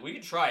into it. We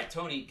can try it.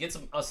 Tony, get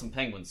us some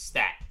penguins.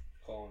 Stat.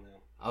 Calling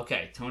now.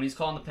 Okay, Tony's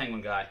calling the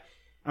penguin guy.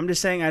 I'm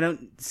just saying I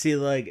don't see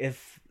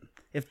if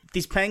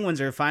these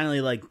penguins are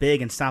finally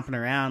big and stomping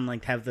around,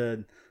 have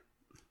the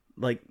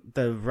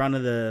run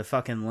of the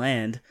fucking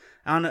land.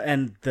 I don't know,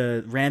 and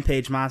the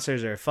rampage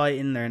monsters are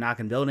fighting, they're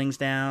knocking buildings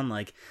down.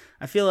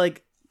 I feel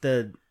like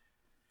the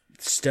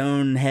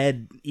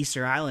Stonehead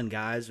Easter Island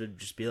guys would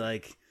just be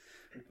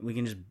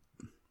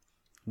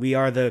we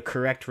are the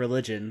correct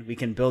religion. We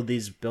can build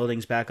these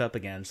buildings back up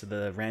again so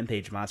the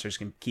rampage monsters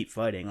can keep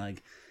fighting. I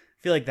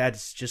feel like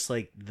that's just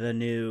the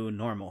new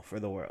normal for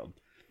the world.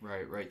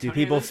 Right. Do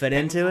people fit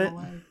into it?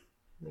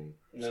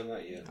 No,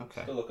 not yet.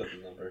 Okay. Still look up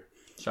the number.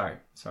 Sorry.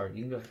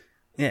 You can go.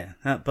 Yeah,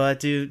 but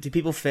do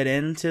people fit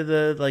into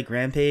the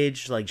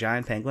rampage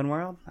giant penguin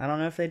world? I don't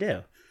know if they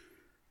do.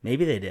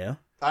 Maybe they do.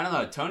 I don't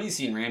know. Tony's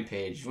seen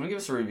Rampage. You want to give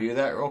us a review of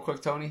that real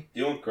quick, Tony? Do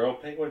you want girl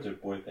penguins or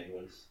boy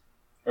penguins?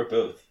 Or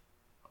both?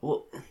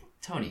 Well,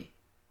 Tony,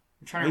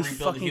 I'm trying to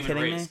rebuild the human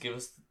race. Give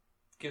us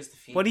the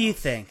females. What do you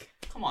think?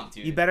 Come on,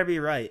 dude. You better be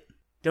right.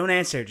 Don't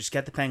answer. Just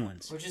get the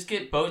penguins. Or just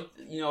get both.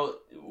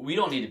 We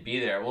don't need to be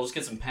there. We'll just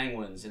get some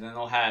penguins, and then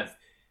they'll have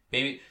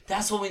baby.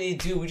 That's what we need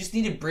to do. We just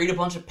need to breed a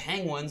bunch of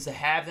penguins to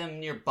have them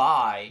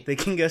nearby. They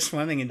can go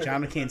swimming in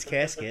John McCain's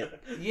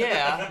casket.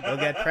 Yeah. They'll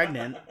get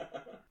pregnant.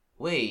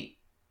 Wait.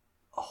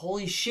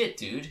 Holy shit,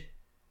 dude.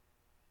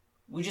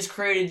 We just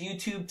created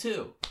YouTube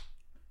too.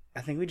 I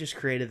think we just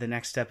created the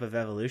next step of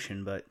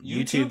evolution, but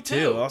YouTube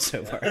too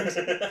also works.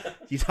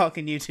 You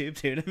talking YouTube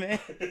too to me?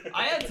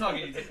 I am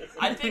talking YouTube.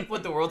 I think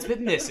what the world's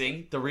been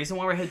missing, the reason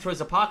why we're headed towards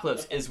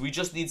apocalypse, is we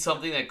just need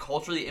something that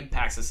culturally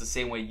impacts us the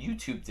same way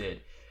YouTube did.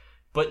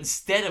 But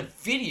instead of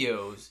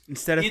videos,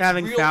 instead of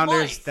having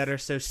founders that are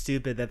so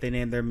stupid that they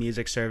name their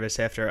music service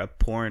after a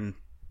porn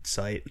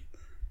site.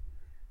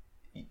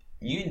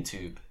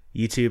 YouTube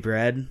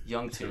Red.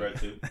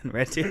 YoungTube.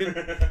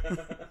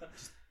 RedTube.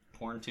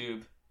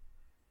 PornTube.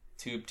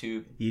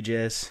 TubeTube.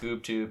 UJIS.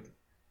 BoobTube.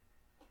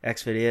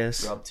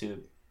 Xvideos. RubTube.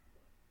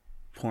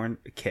 Porn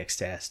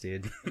kicks ass,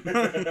 dude.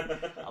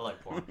 I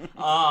like porn.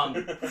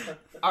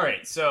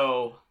 Alright,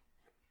 so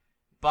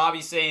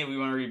Bobby's saying we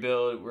want to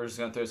rebuild. We're just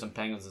going to throw some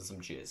penguins and some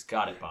jizz.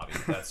 Got it, Bobby.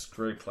 That's a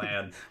great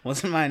plan.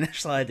 Wasn't my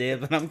initial idea,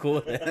 but I'm cool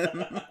with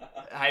it.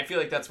 I feel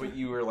like that's what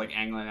you were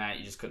angling at.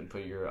 You just couldn't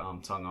put your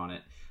tongue on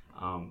it.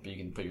 But you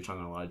can put your tongue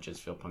on a lot of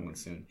jizz-filled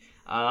penguins soon.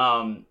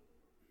 I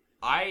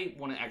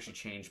want to actually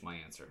change my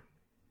answer.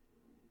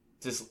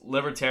 This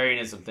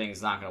libertarianism thing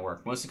is not going to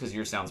work. Mostly because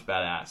yours sounds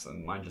badass,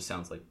 and mine just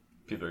sounds like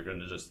people are going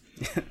to just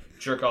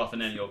jerk off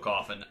in any old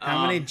coffin.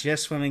 How many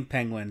just swimming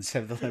penguins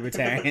have the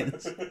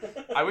libertarians?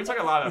 I would talk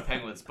a lot about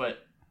penguins, but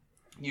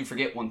you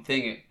forget one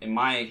thing. In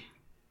my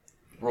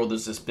world,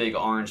 there's this big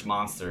orange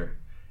monster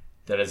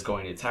that is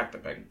going to attack the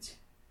penguins.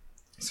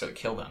 It's going to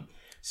kill them.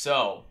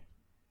 So,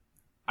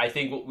 I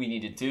think what we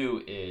need to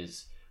do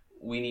is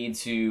we need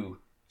to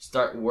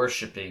start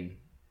worshiping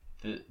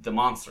the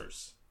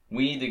monsters.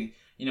 We need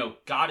to,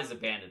 God has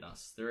abandoned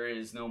us. There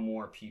is no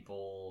more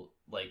people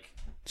like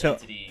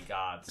entity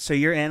gods. So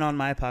you're in on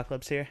my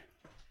apocalypse here?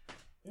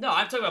 No,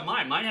 I'm talking about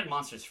mine. Mine had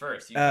monsters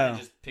first. You couldn't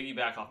just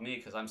piggyback off me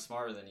because I'm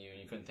smarter than you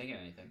and you couldn't think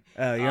of anything.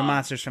 Oh, you're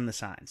monsters from the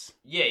signs.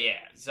 Yeah.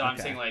 So I'm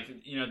saying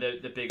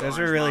the big those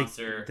orange are really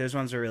monster. those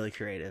ones are really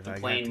crereative. The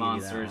plane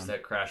monsters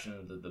that crash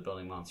into the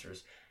building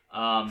monsters.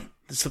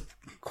 This is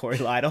Corey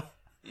Lytle.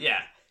 Yeah.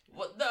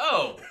 What?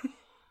 No.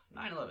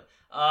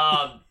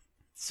 9/11.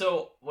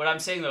 So what I'm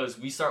saying though is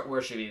we start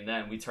worshiping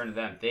them. We turn to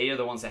them. They are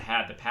the ones that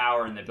have the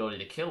power and the ability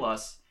to kill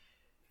us.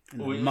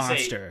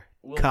 Monster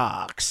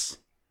Cox.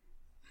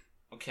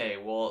 Okay,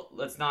 well,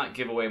 let's not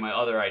give away my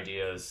other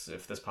ideas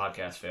if this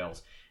podcast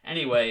fails.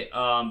 Anyway,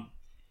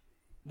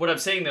 what I'm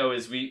saying, though,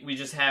 is we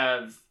just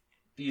have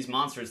these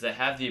monsters that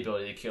have the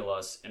ability to kill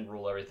us and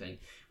rule everything.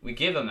 We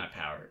give them that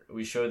power.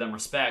 We show them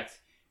respect,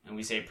 and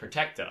we say,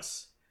 protect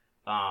us.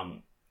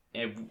 And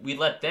we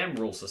let them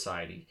rule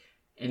society.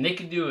 And they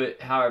can do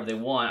it however they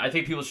want. I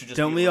think people should just...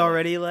 Don't we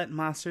already let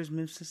monsters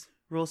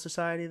rule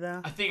society,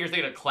 though? I think you're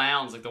thinking of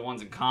clowns like the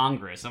ones in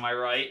Congress. Am I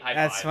right?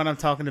 That's what I'm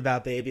talking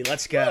about, baby.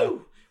 Let's go.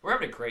 Woo! We're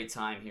having a great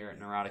time here at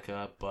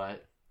Neurotica,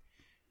 but,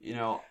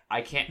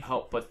 I can't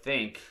help but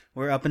think...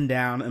 We're up and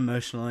down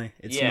emotionally.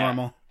 It's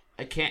normal.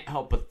 I can't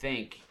help but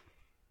think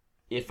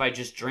if I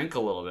just drink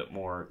a little bit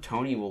more,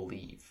 Tony will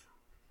leave.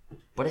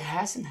 But it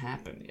hasn't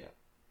happened yet.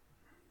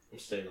 I'm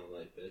staying all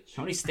night, bitch.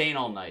 Tony's staying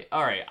all night.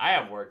 All right, I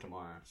have work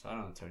tomorrow, so I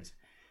don't know what Tony's...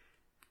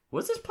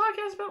 What's this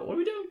podcast about? What are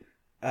we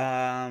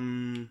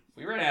doing?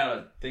 We ran out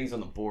of things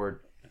on the board.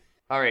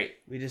 All right.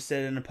 We just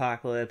did an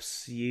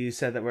apocalypse. You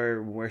said that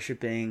we're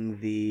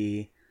worshiping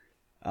the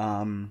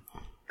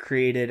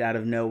created out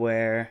of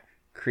nowhere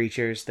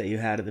creatures that you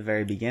had at the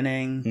very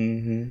beginning.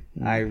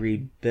 Mm-hmm. I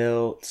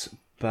rebuilt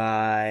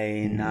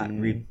by not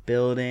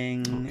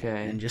rebuilding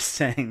and just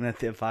saying that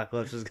the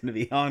apocalypse was going to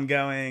be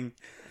ongoing.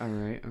 All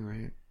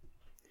right.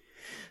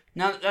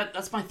 Now,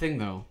 that's my thing,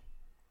 though.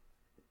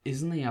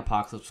 Isn't the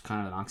apocalypse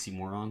kind of an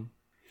oxymoron?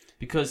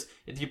 Because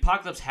if the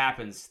apocalypse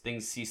happens,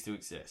 things cease to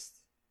exist.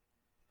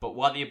 But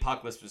while the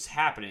apocalypse was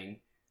happening,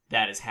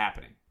 that is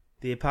happening.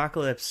 The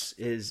apocalypse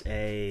is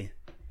a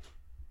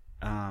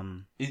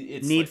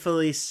it's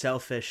needfully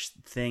selfish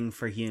thing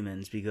for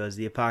humans, because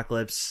the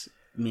apocalypse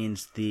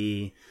means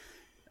that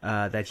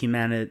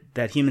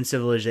human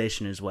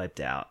civilization is wiped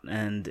out,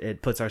 and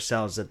it puts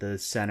ourselves at the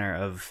center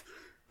of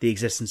the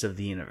existence of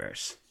the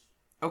universe.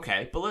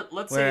 Okay, but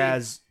let's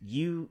Whereas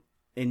in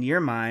your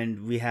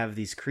mind, we have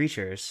these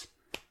creatures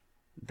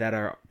that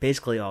are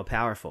basically all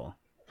powerful,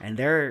 and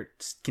they're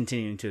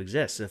continuing to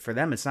exist. So for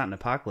them, it's not an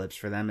apocalypse.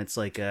 For them, it's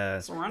like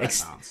it's a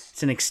renaissance.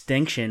 It's an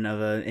extinction of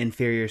an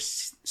inferior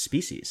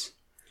species.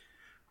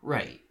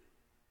 Right.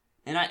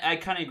 And I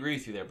kind of agree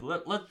with you there.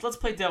 But let's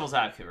play devil's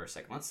advocate for a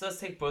second. Let's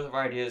take both of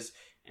our ideas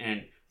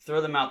and throw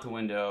them out the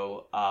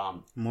window.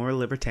 More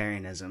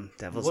libertarianism,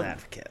 devil's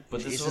advocate.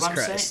 But this Jesus is what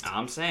Christ.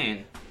 I'm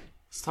saying.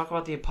 Let's talk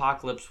about the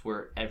apocalypse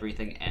where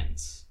everything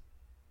ends.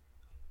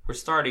 We're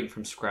starting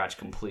from scratch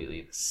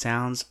completely.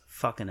 Sounds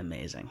fucking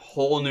amazing.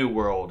 Whole new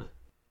world.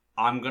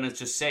 I'm going to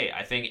just say it.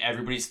 I think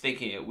everybody's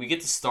thinking it. We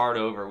get to start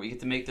over. We get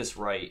to make this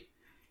right.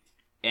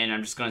 And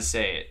I'm just going to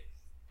say it.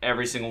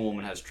 Every single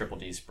woman has Triple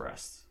D's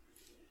breasts.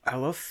 I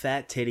love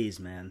fat titties,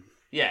 man.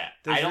 Yeah.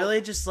 There's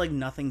really just like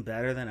nothing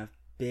better than a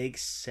big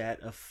set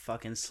of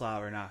fucking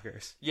slobber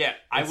knockers. Yeah.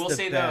 I will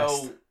say,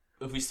 best.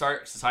 though, if we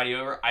start society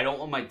over, I don't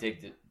want my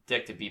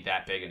dick to be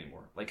that big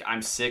anymore. Like,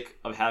 I'm sick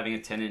of having a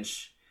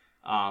 10-inch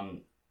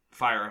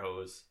fire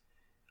hose.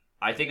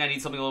 I think I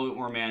need something a little bit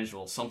more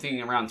manageable.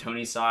 Something around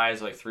Tony's size,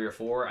 like 3 or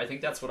 4. I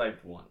think that's what I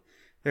want.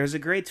 There's a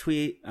great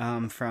tweet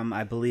from,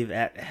 I believe,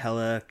 at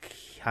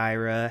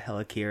Hellakira,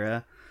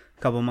 a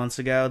couple months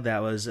ago that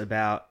was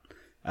about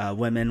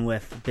women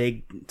with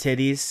big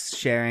titties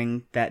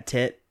sharing that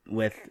tit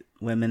with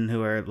women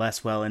who are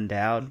less well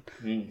endowed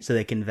so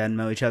they can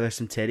Venmo each other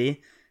some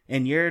titty.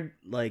 In your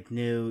like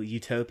new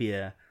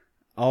utopia,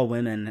 all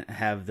women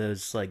have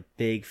those like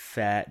big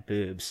fat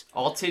boobs.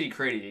 All titty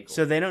created equal.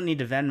 So they don't need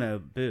to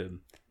Venmo boob.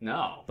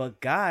 No.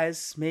 But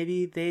guys,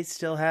 maybe they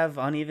still have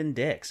uneven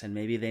dicks, and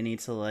maybe they need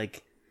to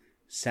like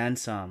send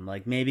some.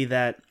 Like maybe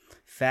that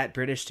fat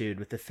British dude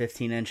with the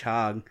 15-inch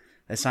hog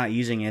that's not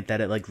using it,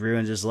 that it like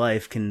ruins his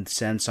life, can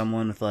send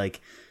someone with like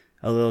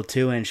a little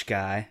 2-inch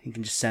guy. You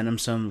can just send him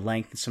some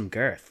length and some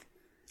girth.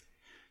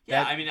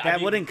 Yeah,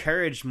 that would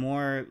encourage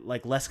more,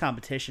 like, less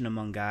competition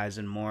among guys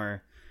and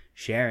more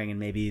sharing, and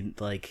maybe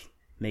like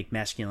make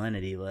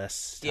masculinity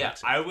less toxic. Yeah,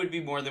 I would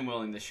be more than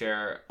willing to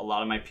share a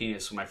lot of my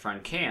penis with my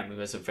friend Cam, who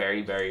has a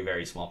very, very,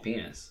 very small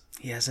penis.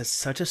 He has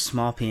such a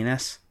small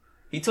penis.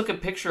 He took a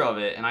picture of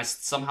it, and I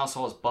somehow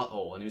saw his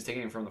butthole, and he was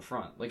taking it from the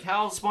front. Like,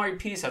 how small your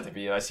penis have to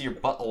be? I see your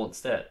butthole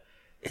instead.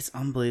 It's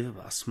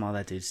unbelievable how small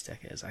that dude's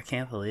dick is. I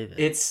can't believe it.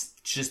 It's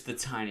just the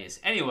tiniest.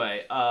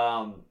 Anyway,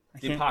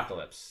 the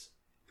apocalypse.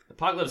 The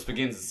apocalypse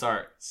begins and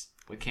starts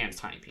with Cam's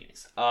tiny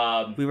penis.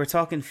 We were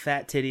talking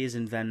fat titties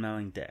and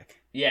Venmoing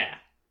dick. Yeah.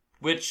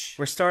 which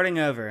We're starting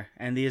over,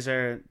 and these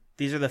are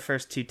the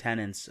first two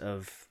tenets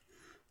of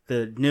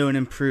the new and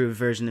improved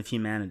version of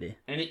humanity.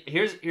 and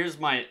here's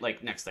my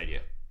next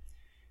idea.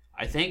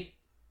 I think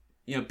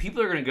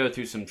people are going to go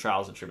through some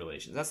trials and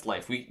tribulations. That's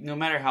life. We no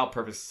matter how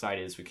perfect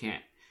society is, we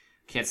can't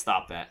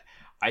stop that.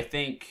 I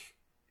think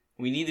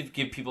we need to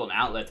give people an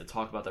outlet to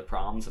talk about their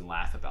problems and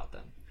laugh about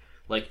them.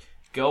 Like,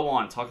 go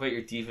on, talk about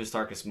your deepest,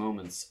 darkest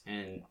moments,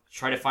 and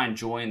try to find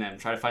joy in them.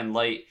 Try to find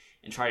light,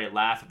 and try to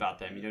laugh about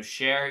them.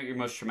 Share your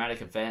most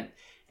traumatic event,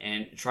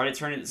 and try to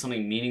turn it into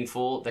something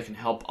meaningful that can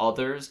help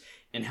others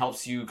and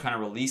helps you kind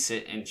of release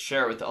it and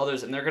share it with the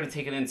others. And they're going to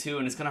take it in too,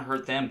 and it's going to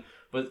hurt them.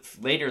 But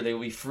later they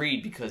will be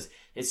freed because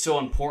it's so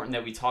important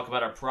that we talk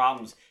about our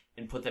problems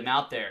and put them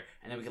out there,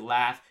 and then we can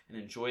laugh and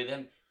enjoy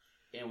them,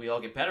 and we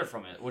all get better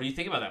from it. What do you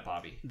think about that,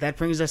 Bobby? That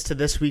brings us to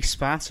this week's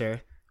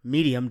sponsor,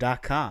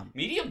 Medium.com.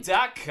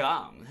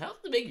 Medium.com.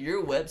 Help to make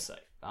your website.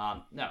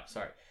 No,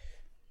 sorry.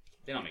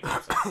 They don't make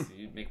websites.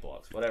 You make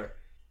blogs, whatever.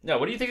 No,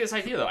 what do you think of this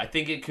idea, though? I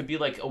think it could be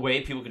like a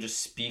way people could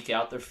just speak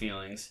out their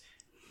feelings,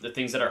 the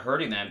things that are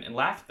hurting them, and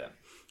laugh at them.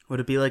 Would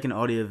it be like an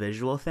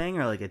audio-visual thing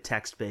or like a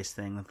text-based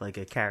thing with like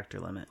a character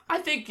limit? I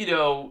think,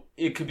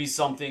 it could be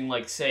something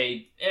like,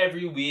 say,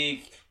 every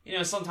week.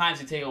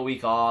 Sometimes you take a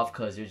week off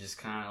because you're just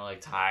kind of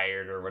like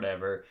tired or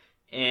whatever,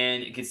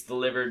 and it gets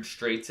delivered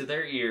straight to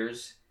their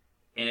ears,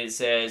 and it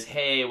says,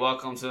 "Hey,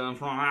 welcome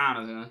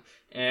to,"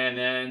 and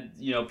then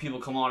people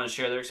come on and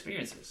share their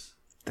experiences.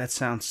 That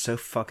sounds so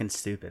fucking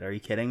stupid. Are you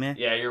kidding me?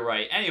 Yeah, you're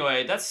right.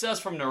 Anyway, that's us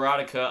from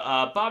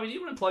Neurotica. Bobby, do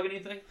you want to plug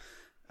anything?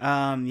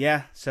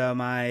 Yeah. So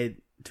my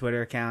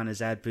Twitter account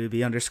is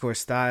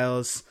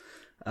 @booby_styles.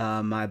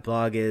 My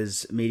blog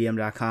is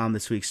medium.com,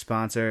 this week's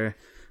sponsor,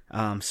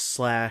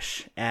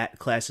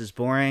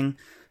 /@classisboring.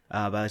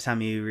 By the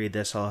time you read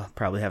this, I'll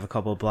probably have a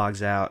couple of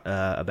blogs out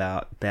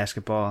about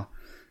basketball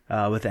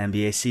with the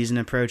NBA season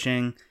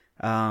approaching.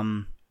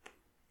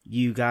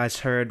 You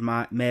guys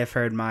may have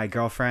heard my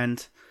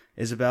girlfriend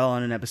Isabel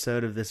on an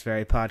episode of this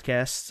very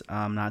podcast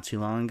not too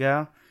long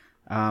ago.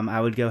 I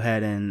would go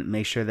ahead and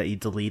make sure that you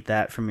delete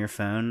that from your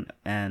phone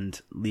and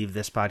leave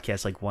this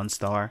podcast like 1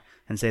 star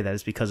and say that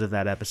it's because of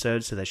that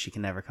episode so that she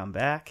can never come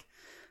back.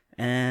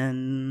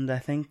 And I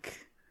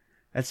think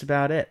that's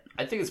about it.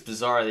 I think it's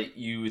bizarre that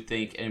you would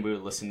think anybody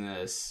would listen to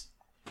this,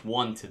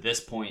 1, to this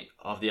point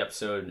of the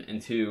episode,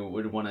 and 2,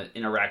 would want to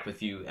interact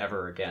with you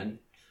ever again.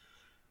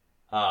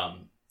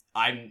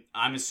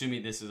 I'm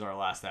assuming this is our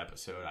last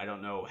episode. I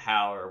don't know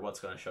how or what's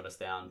going to shut us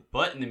down.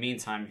 But in the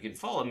meantime, you can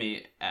follow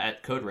me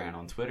at CodeRan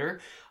on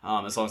Twitter.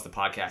 As long as the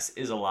podcast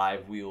is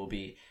alive, we will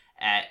be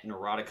at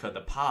Neurotica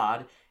the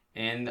Pod.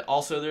 And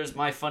also there's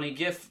my funny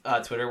GIF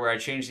Twitter where I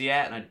changed the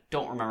ad, and I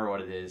don't remember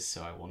what it is,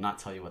 so I will not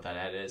tell you what that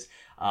ad is.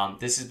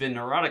 This has been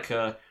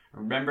Neurotica.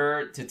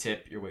 Remember to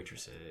tip your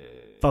waitresses.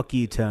 Fuck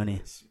you,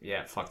 Tony.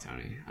 Yeah, fuck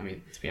Tony. I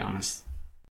mean, to be honest.